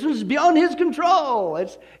 This one's beyond His control.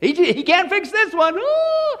 He can't fix this one.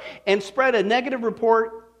 Ooh! And spread a negative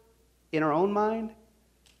report in our own mind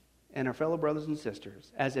and our fellow brothers and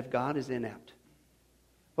sisters as if God is inept.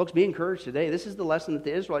 Folks, be encouraged today. This is the lesson that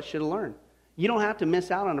the Israelites should have learned. You don't have to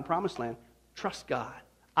miss out on the promised land. Trust God.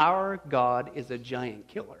 Our God is a giant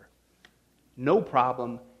killer. No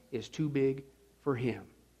problem is too big for Him.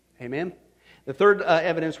 Amen? The third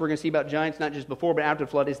evidence we're going to see about giants, not just before but after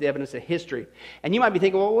the flood, is the evidence of history. And you might be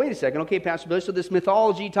thinking, well, wait a second. Okay, Pastor Billy, so this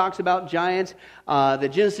mythology talks about giants. The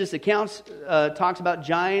Genesis accounts talks about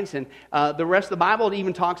giants. And the rest of the Bible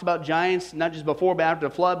even talks about giants, not just before but after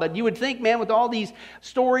the flood. But you would think, man, with all these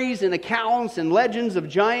stories and accounts and legends of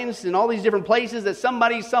giants in all these different places, that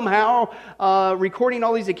somebody somehow recording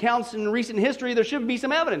all these accounts in recent history, there should be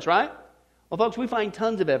some evidence, right? Well, folks, we find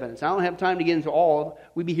tons of evidence. I don't have time to get into all.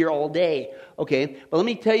 We'd be here all day, okay? But let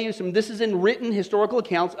me tell you this is in written historical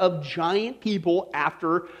accounts of giant people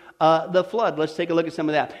after the flood. Let's take a look at some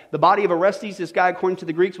of that. The body of Orestes, this guy, according to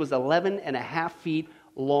the Greeks, was 11.5 feet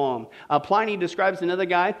long. Pliny describes another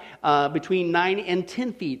guy between 9 and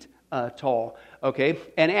 10 feet tall, okay?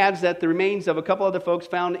 And adds that the remains of a couple other folks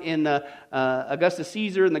found in Augustus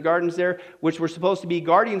Caesar in the gardens there, which were supposed to be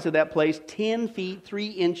guardians of that place, 10 feet, 3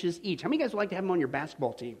 inches each. How many guys would like to have them on your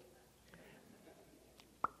basketball team?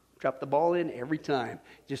 Drop the ball in every time.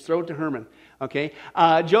 Just throw it to Herman, okay?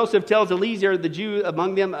 Joseph tells Eleazar, the Jew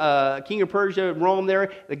among them, king of Persia, Rome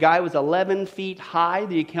there, the guy was 11 feet high,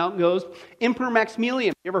 the account goes. Emperor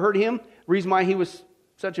Maximilian, you ever heard of him? The reason why he was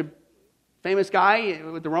such a famous guy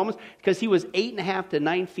with the Romans, because he was 8.5 to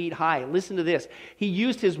 9 feet high. Listen to this. He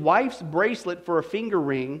used his wife's bracelet for a finger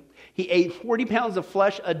ring. He ate 40 pounds of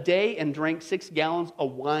flesh a day and drank 6 gallons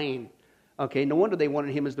of wine. Okay, no wonder they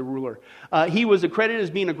wanted him as the ruler. He was accredited as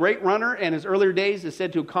being a great runner, and his earlier days is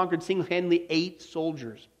said to have conquered single-handedly 8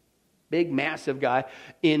 soldiers. Big, massive guy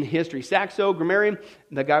in history. Saxo Grammarian,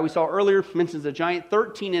 the guy we saw earlier, mentions a giant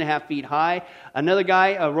 13.5 feet high. Another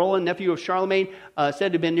guy, Roland, nephew of Charlemagne,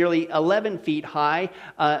 said to have been nearly 11 feet high.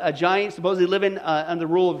 A giant supposedly living under the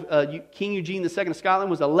rule of King Eugene II of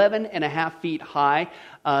Scotland was 11.5 feet high.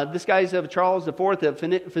 This guy's of Charles IV,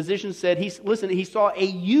 the physician, said he saw a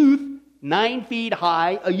youth 9 feet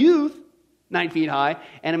high, a youth 9 feet high,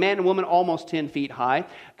 and a man and woman almost 10 feet high.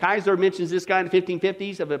 Kaiser mentions this guy in the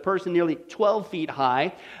 1550s of a person nearly 12 feet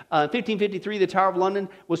high. 1553, the Tower of London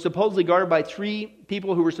was supposedly guarded by 3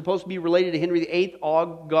 people who were supposed to be related to Henry VIII.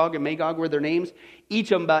 Og, Gog, and Magog were their names.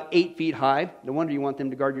 Each of them about 8 feet high. No wonder you want them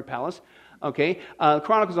to guard your palace. Okay.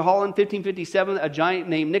 Chronicles of Holland, 1557, a giant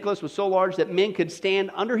named Nicholas was so large that men could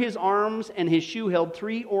stand under his arms, and his shoe held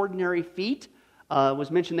 3 ordinary feet.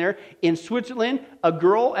 Was mentioned there. In Switzerland, a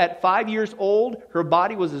girl at 5 years old, her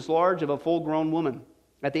body was as large as a full-grown woman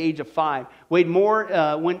at the age of 5. Weighed more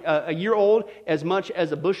when a year old, as much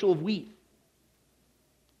as a bushel of wheat.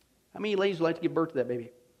 How many ladies would like to give birth to that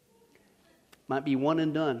baby? Might be one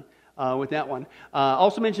and done with that one.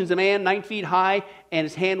 Also mentions a man 9 feet high, and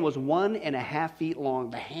his hand was 1.5 feet long.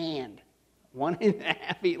 The hand.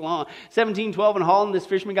 1.5 feet long. 1712 in Holland, this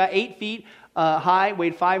fisherman got 8 feet high,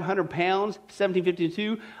 weighed 500 pounds.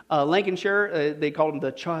 1752, Lancashire, they called him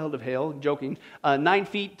the child of hell, joking. 9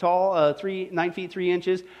 feet tall, 9 feet 3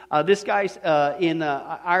 inches. This guy's in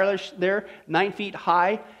Irish there, 9 feet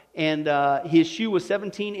high, and his shoe was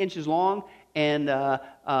 17 inches long, and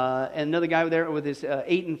another guy there with his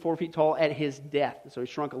 8 and 4 feet tall at his death. So he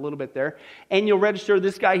shrunk a little bit there. And you'll register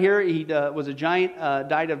this guy here. He was a giant,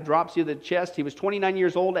 died of dropsy of the chest. He was 29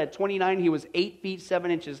 years old. At 29, he was 8 feet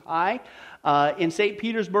 7 inches high. In St.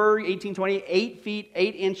 Petersburg, 1820, 8 feet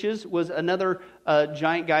 8 inches was another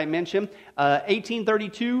giant guy mentioned.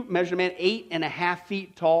 1832, measured a man 8.5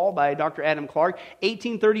 feet tall by Dr. Adam Clark.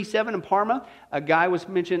 1837 in Parma, a guy was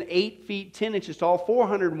mentioned 8 feet 10 inches tall,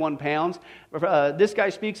 401 pounds. This guy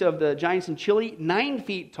speaks of the giants in Chile, 9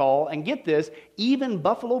 feet tall. And get this, even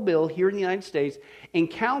Buffalo Bill here in the United States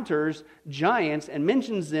encounters giants and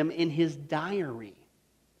mentions them in his diary.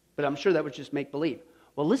 But I'm sure that was just make-believe.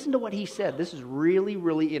 Well, listen to what he said. This is really,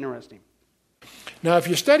 really interesting. Now, if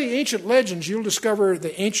you study ancient legends, you'll discover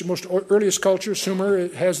the most earliest culture. Sumer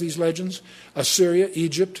has these legends. Assyria,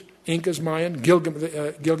 Egypt, Incas, Mayan,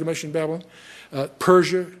 Gilgamesh in Babylon,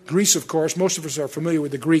 Persia, Greece, of course. Most of us are familiar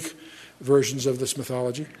with the Greek versions of this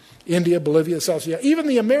mythology. India, Bolivia, South Sea, even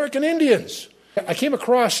the American Indians. I came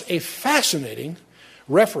across a fascinating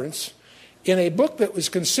reference in a book that was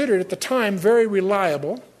considered at the time very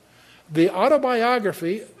reliable, the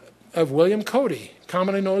autobiography of William Cody,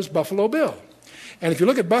 commonly known as Buffalo Bill. And if you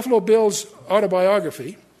look at Buffalo Bill's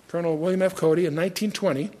autobiography, Colonel William F. Cody in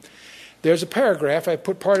 1920, there's a paragraph, I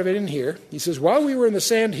put part of it in here. He says, while we were in the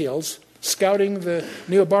Sandhills scouting the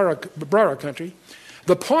Niobrara country,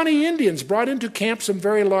 the Pawnee Indians brought into camp some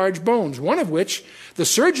very large bones, one of which the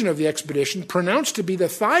surgeon of the expedition pronounced to be the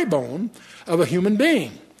thigh bone of a human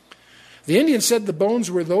being. The Indians said the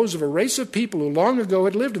bones were those of a race of people who long ago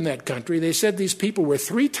had lived in that country. They said these people were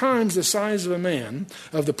 3 times the size of a man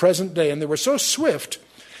of the present day, and they were so swift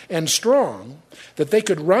and strong that they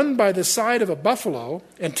could run by the side of a buffalo,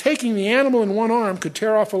 and taking the animal in one arm could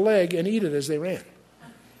tear off a leg and eat it as they ran.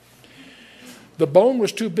 The bone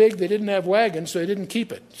was too big, they didn't have wagons, so they didn't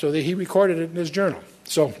keep it. So he recorded it in his journal.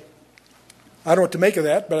 So I don't know what to make of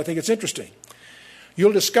that, but I think it's interesting.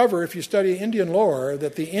 You'll discover, if you study Indian lore,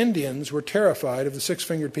 that the Indians were terrified of the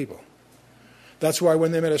 6-fingered people. That's why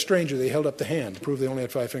when they met a stranger, they held up the hand to prove they only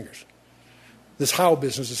had 5 fingers. This how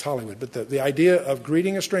business is Hollywood, but the idea of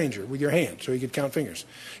greeting a stranger with your hand so you could count fingers.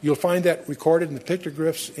 You'll find that recorded in the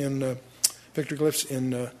pictoglyphs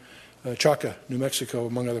in Chaca, New Mexico,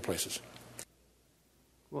 among other places.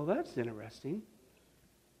 Well, that's interesting.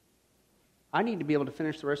 I need to be able to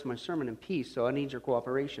finish the rest of my sermon in peace, so I need your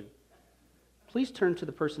cooperation. Please turn to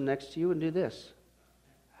the person next to you and do this.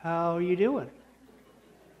 How are you doing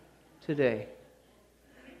today?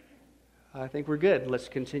 I think we're good. Let's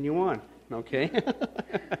continue on, okay?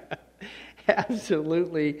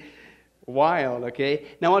 Absolutely wild, okay?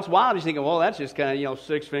 Now, what's wild is you're thinking, well, that's just kind of,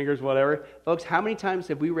 6 fingers, whatever. Folks, how many times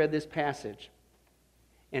have we read this passage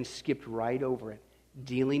and skipped right over it?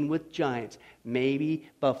 Dealing with giants. Maybe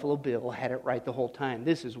Buffalo Bill had it right the whole time.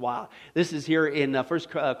 This is wild. This is here in 1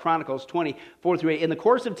 Chronicles 20:4-8. In the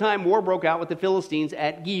course of time, war broke out with the Philistines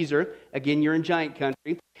at Gezer. Again, you're in giant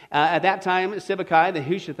country. At that time, Sibbecai, the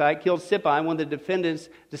Hushathite, killed Sippai, one of the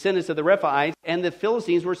descendants of the Rephaites, and the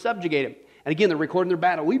Philistines were subjugated. And again, they're recording their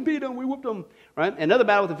battle. We beat them, we whooped them. Right? Another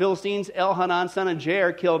battle with the Philistines, Elhanan, son of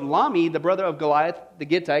Jair, killed Lami, the brother of Goliath, the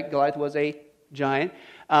Gittite. Goliath was a giant.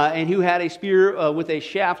 And who had a spear with a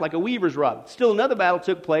shaft like a weaver's rod. Still another battle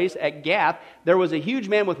took place at Gath. There was a huge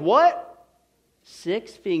man with what?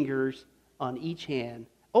 6 fingers on each hand.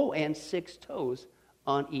 Oh, and 6 toes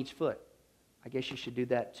on each foot. I guess you should do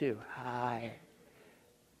that too. Hi.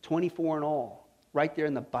 24 in all. Right there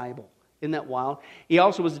in the Bible. Isn't that wild? He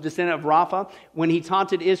also was a descendant of Rapha. When he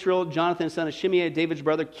taunted Israel, Jonathan, son of Shimei, David's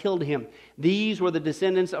brother, killed him. These were the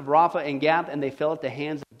descendants of Rapha and Gath, and they fell at the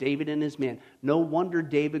hands of David and his men. No wonder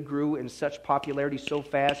David grew in such popularity so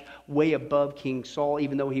fast, way above King Saul,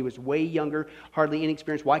 even though he was way younger, hardly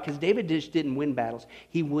inexperienced. Why? Because David just didn't win battles.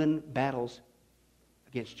 He won battles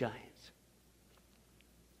against giants.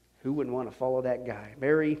 Who wouldn't want to follow that guy?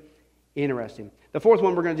 Very interesting. The fourth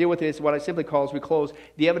one we're going to deal with is what I simply call, as we close,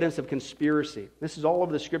 the evidence of conspiracy. This is all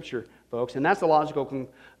over the Scripture, folks, and that's the logical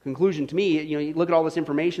conclusion to me. You look at all this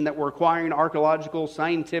information that we're acquiring, archaeological,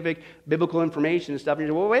 scientific, biblical information and stuff, and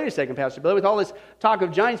you say, well, wait a second, Pastor Billy, with all this talk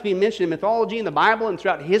of giants being mentioned in mythology and the Bible and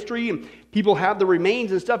throughout history, and people have the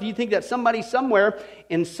remains and stuff, you think that somebody somewhere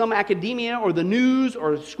in some academia or the news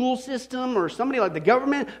or the school system or somebody like the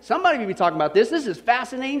government, somebody would be talking about this. This is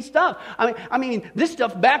fascinating stuff. I mean, this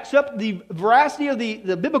stuff backs up the veracity of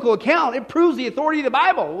the biblical account. It proves the authority of the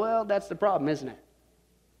Bible. Well, that's the problem, isn't it?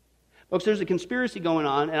 Folks, there's a conspiracy going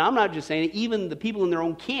on, and I'm not just saying it. Even the people in their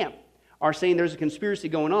own camp are saying there's a conspiracy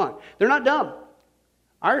going on. They're not dumb.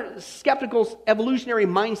 Our skeptical evolutionary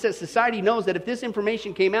mindset society knows that if this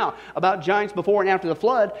information came out about giants before and after the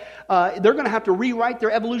flood, they're going to have to rewrite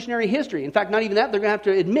their evolutionary history. In fact, not even that, they're going to have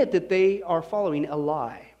to admit that they are following a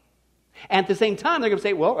lie. And at the same time, they're going to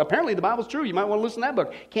say, well, apparently the Bible's true. You might want to listen to that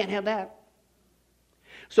book. Can't have that.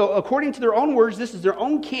 So according to their own words, this is their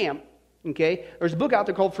own camp. Okay, there's a book out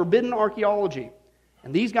there called Forbidden Archaeology.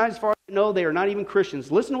 And these guys, as far as I know, they are not even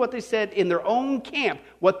Christians. Listen to what they said in their own camp,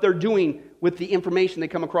 what they're doing with the information they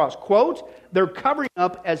come across. Quote, they're covering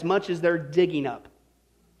up as much as they're digging up.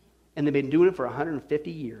 And they've been doing it for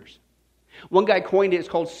 150 years. One guy coined it, it's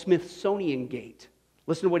called Smithsonian Gate.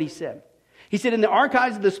 Listen to what he said. He said, in the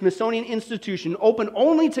archives of the Smithsonian Institution, open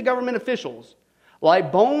only to government officials, lie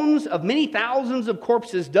bones of many thousands of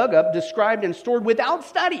corpses dug up, described, and stored without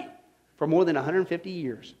study for more than 150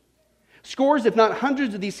 years. Scores, if not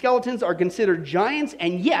hundreds, of these skeletons are considered giants,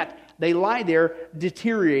 and yet they lie there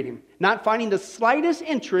deteriorating, not finding the slightest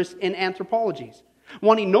interest in anthropologies,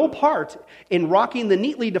 wanting no part in rocking the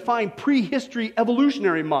neatly defined prehistory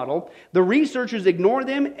evolutionary model. The researchers ignore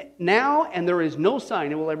them now, and there is no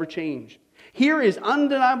sign it will ever change. Here is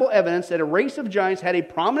undeniable evidence that a race of giants had a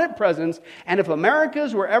prominent presence, and if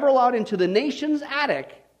Americas were ever allowed into the nation's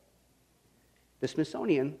attic, the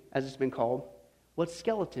Smithsonian, as it's been called, what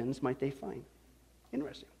skeletons might they find?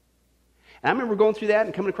 Interesting. And I remember going through that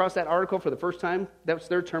and coming across that article for the first time. That was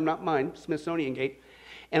their term, not mine, Smithsonian Gate.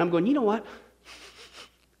 And I'm going, you know what?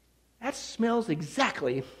 That smells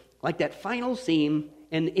exactly like that final scene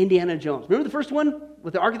in Indiana Jones. Remember the first one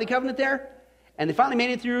with the Ark of the Covenant there? And they finally made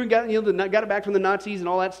it through and got it back from the Nazis and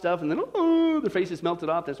all that stuff. And then, their faces melted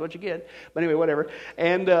off. That's what you get. But anyway, whatever.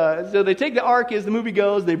 And so they take the Ark as the movie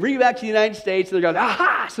goes. They bring it back to the United States. And they're going,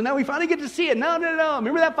 aha! So now we finally get to see it. No.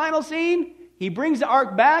 Remember that final scene? He brings the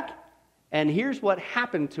Ark back. And here's what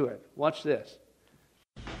happened to it. Watch this.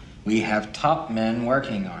 We have top men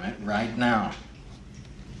working on it right now.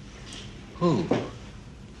 Who?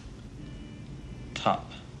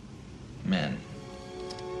 Top men.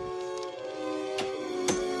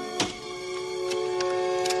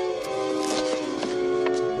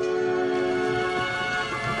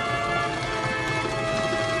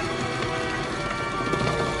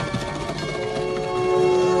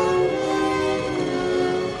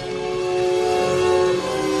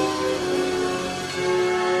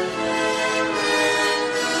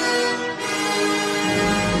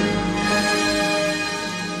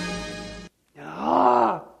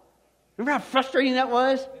 Remember how frustrating that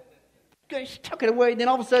was? You guys took it away. Then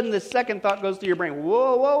all of a sudden, the second thought goes through your brain.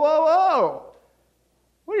 Whoa.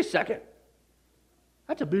 Wait a second.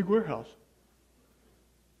 That's a big warehouse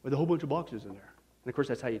with a whole bunch of boxes in there. And of course,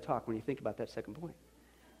 that's how you talk when you think about that second point.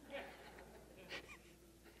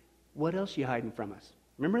 What else are you hiding from us?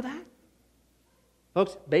 Remember that?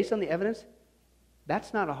 Folks, based on the evidence,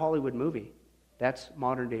 that's not a Hollywood movie. That's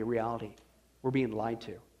modern day reality. We're being lied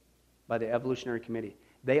to by the Evolutionary Committee.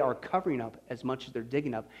 They are covering up as much as they're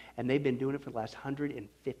digging up, and they've been doing it for the last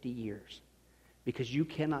 150 years. Because you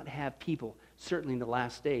cannot have people, certainly in the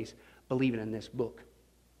last days, believing in this book.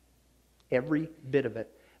 Every bit of it.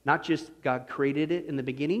 Not just God created it in the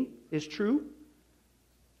beginning is true.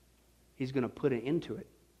 He's going to put an end to it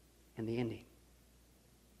in the ending.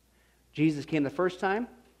 Jesus came the first time.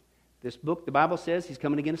 This book, the Bible says, he's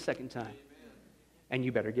coming again a second time. And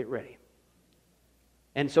you better get ready.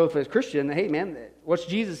 And so if a Christian, hey man, what's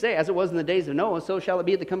Jesus say? As it was in the days of Noah, so shall it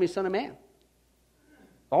be at the coming of the Son of Man.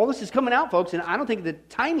 All this is coming out, folks, and I don't think the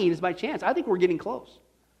timing is by chance. I think we're getting close.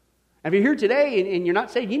 And if you're here today and you're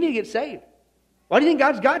not saved, you need to get saved. Why do you think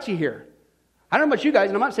God's got you here? I don't know about you guys,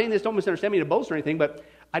 and I'm not saying this, don't misunderstand me to boast or anything, but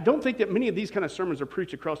I don't think that many of these kind of sermons are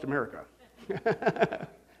preached across America.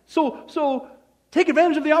 So take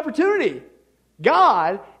advantage of the opportunity.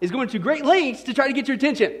 God is going to great lengths to try to get your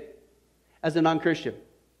attention as a non-Christian,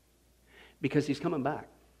 because he's coming back.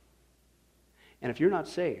 And if you're not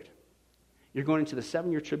saved, you're going into the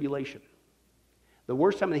 7-year tribulation, the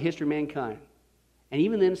worst time in the history of mankind. And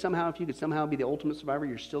even then, somehow, if you could somehow be the ultimate survivor,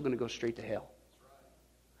 you're still going to go straight to hell.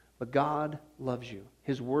 But God loves you.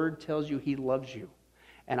 His word tells you he loves you.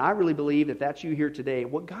 And I really believe that that's you here today.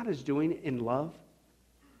 What God is doing in love,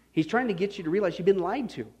 he's trying to get you to realize you've been lied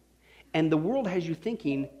to. And the world has you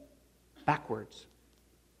thinking backwards.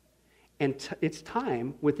 And it's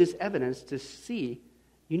time, with this evidence, to see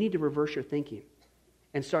you need to reverse your thinking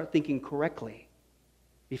and start thinking correctly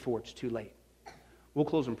before it's too late. We'll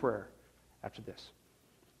close in prayer after this.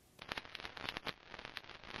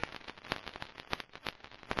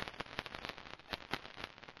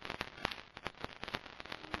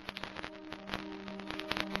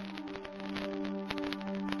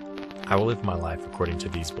 I will live my life according to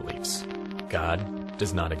these beliefs. God,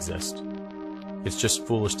 does not exist. It's just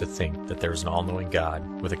foolish to think that there is an all-knowing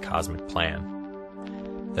God with a cosmic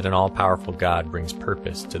plan. That an all-powerful God brings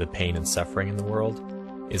purpose to the pain and suffering in the world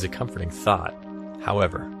is a comforting thought.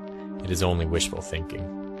 However, it is only wishful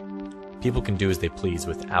thinking. People can do as they please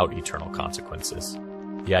without eternal consequences.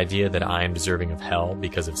 The idea that I am deserving of hell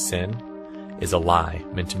because of sin is a lie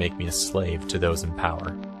meant to make me a slave to those in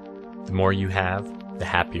power. The more you have, the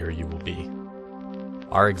happier you will be.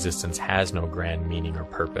 Our existence has no grand meaning or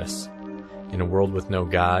purpose. In a world with no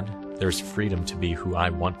God, there is freedom to be who I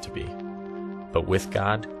want to be. But with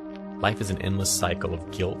God, life is an endless cycle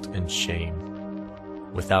of guilt and shame.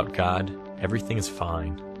 Without God, everything is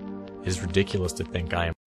fine. It is ridiculous to think I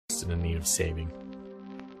am in need of saving.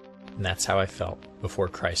 And that's how I felt before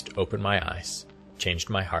Christ opened my eyes, changed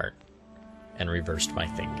my heart, and reversed my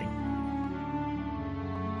thinking.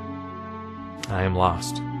 I am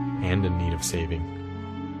lost and in need of saving.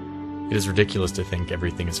 It is ridiculous to think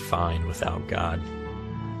everything is fine without God.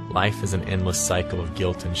 Life is an endless cycle of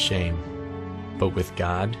guilt and shame. But with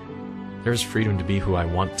God, there is freedom to be who I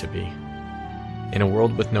want to be. In a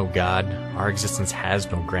world with no God, our existence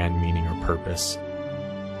has no grand meaning or purpose.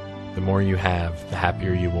 The more you have, the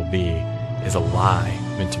happier you will be, is a lie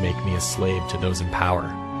meant to make me a slave to those in power.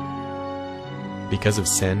 Because of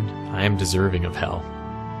sin, I am deserving of hell.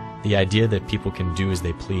 The idea that people can do as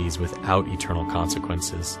they please without eternal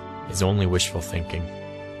consequences is only wishful thinking.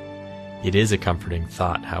 It is a comforting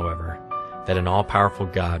thought, however, that an all-powerful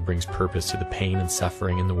God brings purpose to the pain and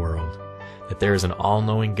suffering in the world, that there is an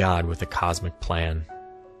all-knowing God with a cosmic plan.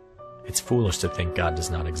 It's foolish to think God does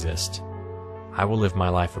not exist. I will live my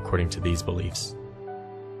life according to these beliefs.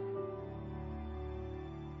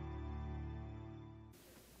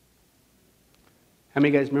 How many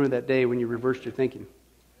of you guys remember that day when you reversed your thinking?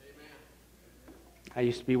 Amen. I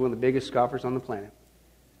used to be one of the biggest scoffers on the planet.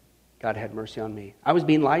 God had mercy on me. I was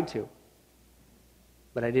being lied to,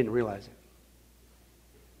 but I didn't realize it.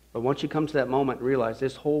 But once you come to that moment and realize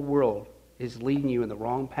this whole world is leading you in the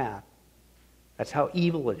wrong path, that's how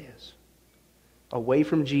evil it is. Away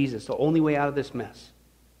from Jesus, the only way out of this mess.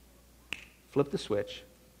 Flip the switch,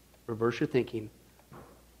 reverse your thinking,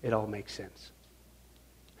 it all makes sense.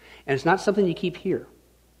 And it's not something you keep here.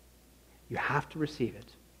 You have to receive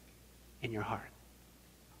it in your heart.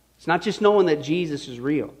 It's not just knowing that Jesus is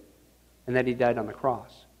real and that He died on the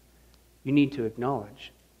cross. You need to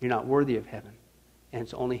acknowledge you're not worthy of heaven, and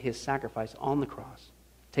it's only His sacrifice on the cross,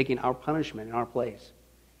 taking our punishment in our place,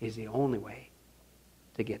 is the only way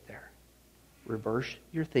to get there. Reverse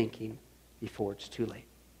your thinking before it's too late.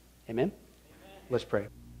 Amen? Let's pray.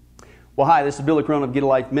 Well, hi, this is Billy Crone of Get a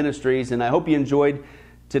Life Ministries, and I hope you enjoyed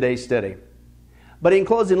today's study. But in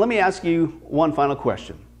closing, let me ask you one final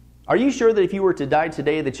question. Are you sure that if you were to die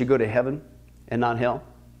today that you go to heaven and not hell?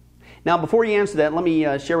 Now, before you answer that, let me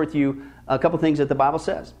share with you a couple things that the Bible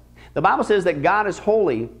says. The Bible says that God is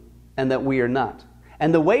holy and that we are not.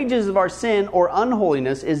 And the wages of our sin or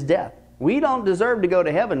unholiness is death. We don't deserve to go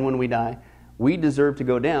to heaven when we die. We deserve to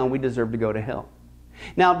go down. We deserve to go to hell.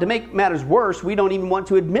 Now, to make matters worse, we don't even want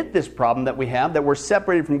to admit this problem that we have, that we're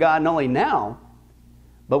separated from God not only now,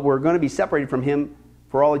 but we're going to be separated from Him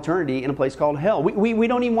for all eternity in a place called hell. We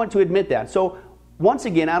don't even want to admit that. So, once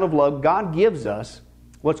again, out of love, God gives us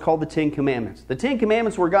what's called the Ten Commandments. The Ten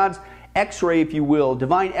Commandments were God's x-ray, if you will,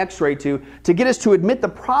 divine x-ray to get us to admit the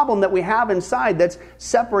problem that we have inside that's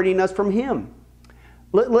separating us from Him.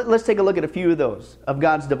 Let's take a look at a few of those, of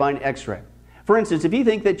God's divine x-ray. For instance, if you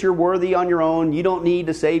think that you're worthy on your own, you don't need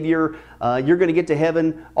a Savior, you're going to get to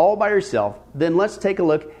heaven all by yourself, then let's take a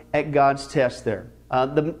look at God's test there.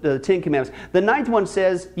 The Ten Commandments. The ninth one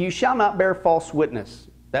says, you shall not bear false witness.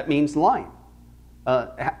 That means lying.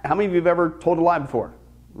 How many of you have ever told a lie before?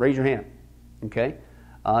 Raise your hand. Okay?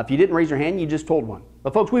 If you didn't raise your hand, you just told one.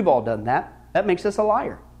 But folks, we've all done that. That makes us a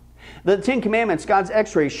liar. The Ten Commandments, God's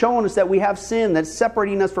x-ray, showing us that we have sin that's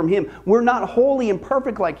separating us from Him. We're not holy and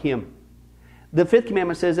perfect like Him. The fifth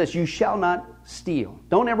commandment says this, you shall not steal.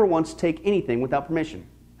 Don't ever once take anything without permission.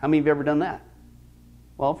 How many of you have ever done that?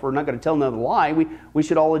 Well, if we're not going to tell another lie, we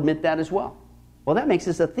should all admit that as well. Well, that makes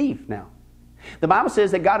us a thief now. The Bible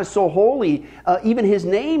says that God is so holy, even His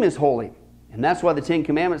name is holy. And that's why the Ten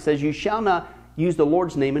Commandments says you shall not use the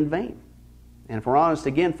Lord's name in vain. And if we're honest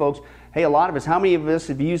again, folks, hey, a lot of us, how many of us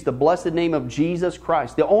have used the blessed name of Jesus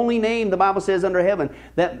Christ, the only name the Bible says under heaven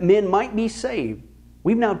that men might be saved?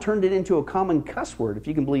 We've now turned it into a common cuss word, if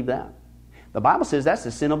you can believe that. The Bible says that's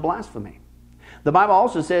the sin of blasphemy. The Bible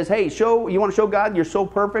also says, hey, you want to show God you're so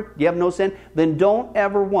perfect, you have no sin, then don't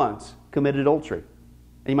ever once commit adultery.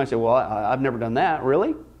 And you might say, well, I've never done that.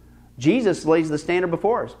 Really? Jesus lays the standard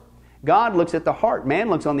before us. God looks at the heart. Man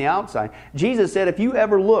looks on the outside. Jesus said, if you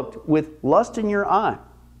ever looked with lust in your eye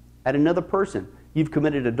at another person, you've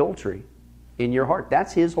committed adultery in your heart.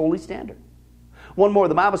 That's His holy standard. One more,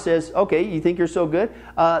 the Bible says, okay, you think you're so good?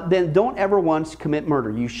 Then don't ever once commit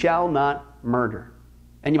murder. You shall not murder.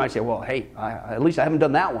 And you might say, well, hey, at least I haven't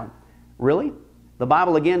done that one. Really? The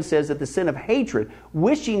Bible again says that the sin of hatred,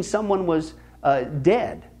 wishing someone was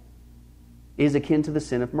dead, is akin to the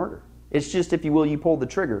sin of murder. It's just, if you will, you pull the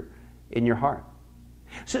trigger in your heart.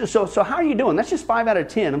 So how are you doing? That's just 5 out of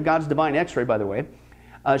 10 of God's divine x-ray, by the way,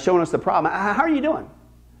 showing us the problem. How are you doing?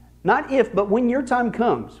 Not if, but when your time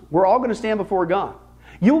comes, we're all going to stand before God.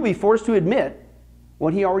 You will be forced to admit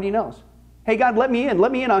what He already knows. Hey, God, let me in.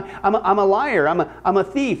 Let me in. I'm a liar. I'm a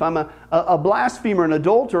thief. I'm a blasphemer, an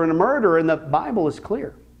adulterer, and a murderer. And the Bible is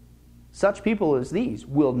clear. Such people as these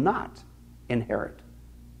will not inherit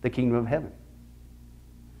the kingdom of heaven.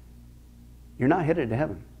 You're not headed to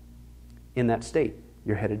heaven. In that state,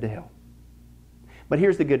 you're headed to hell. But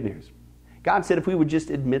here's the good news. God said if we would just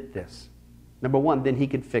admit this, number one, then He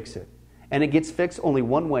could fix it. And it gets fixed only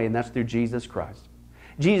one way, and that's through Jesus Christ.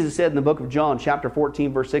 Jesus said in the book of John, chapter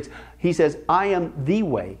 14, verse 6, He says, I am the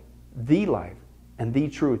way, the life, and the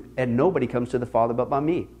truth, and nobody comes to the Father but by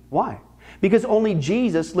me. Why? Because only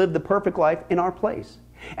Jesus lived the perfect life in our place.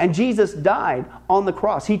 And Jesus died on the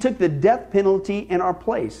cross. He took the death penalty in our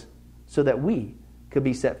place so that we could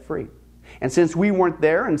be set free. And since we weren't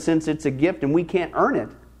there, and since it's a gift and we can't earn it,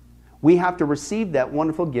 we have to receive that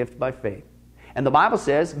wonderful gift by faith. And the Bible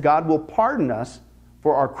says God will pardon us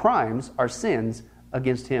for our crimes, our sins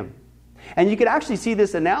against Him. And you could actually see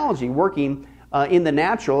this analogy working in the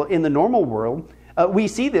natural, in the normal world. We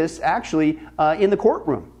see this actually in the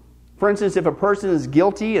courtroom. For instance, if a person is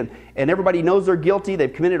guilty and everybody knows they're guilty,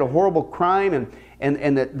 they've committed a horrible crime,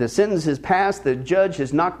 and the sentence has passed, the judge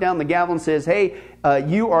has knocked down the gavel and says, hey,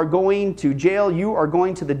 you are going to jail, you are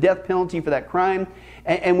going to the death penalty for that crime.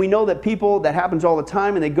 And we know that people, that happens all the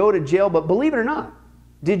time, and they go to jail. But believe it or not,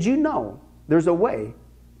 did you know there's a way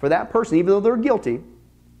for that person, even though they're guilty,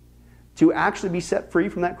 to actually be set free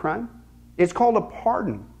from that crime? It's called a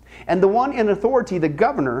pardon. And the one in authority, the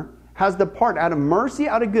governor, has the part out of mercy,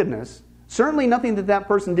 out of goodness. Certainly nothing that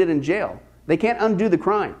person did in jail. They can't undo the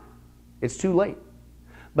crime. It's too late.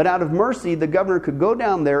 But out of mercy, the governor could go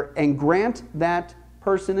down there and grant that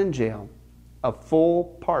person in jail a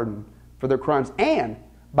full pardon for their crimes. And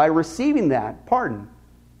by receiving that pardon,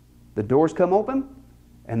 the doors come open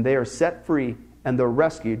and they are set free and they're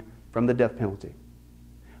rescued from the death penalty.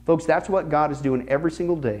 Folks, that's what God is doing every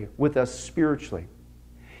single day with us spiritually.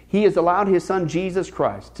 He has allowed His Son, Jesus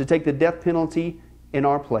Christ, to take the death penalty in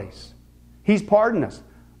our place. He's pardoned us.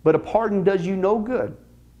 But a pardon does you no good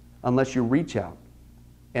unless you reach out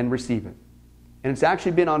and receive it. And it's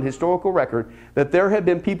actually been on historical record that there have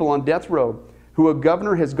been people on death row who a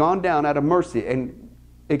governor has gone down out of mercy and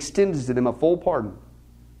extended to them a full pardon,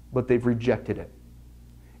 but they've rejected it.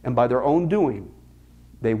 And by their own doing,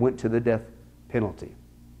 they went to the death penalty.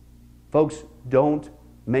 Folks, don't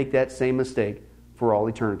make that same mistake for all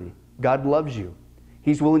eternity. God loves you.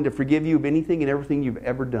 He's willing to forgive you of anything and everything you've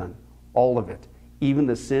ever done. All of it. Even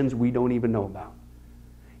the sins we don't even know about.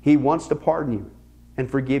 He wants to pardon you and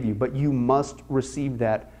forgive you, but you must receive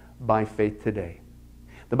that by faith today.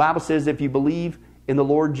 The Bible says if you believe in the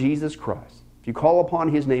Lord Jesus Christ, if you call upon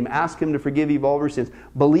His name, ask Him to forgive you of all your sins,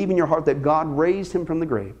 believe in your heart that God raised Him from the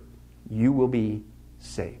grave, you will be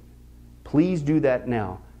saved. Please do that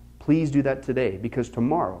now. Please do that today, because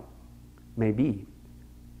tomorrow may be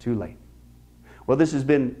too late. Well, this has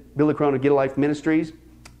been Billy Crone of Get a Life Ministries.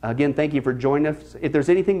 Again, thank you for joining us. If there's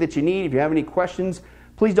anything that you need, if you have any questions,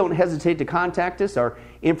 please don't hesitate to contact us. Our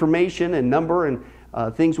information and number and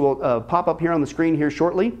things will pop up here on the screen here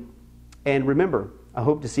shortly. And remember, I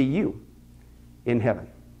hope to see you in heaven.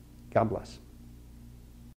 God bless.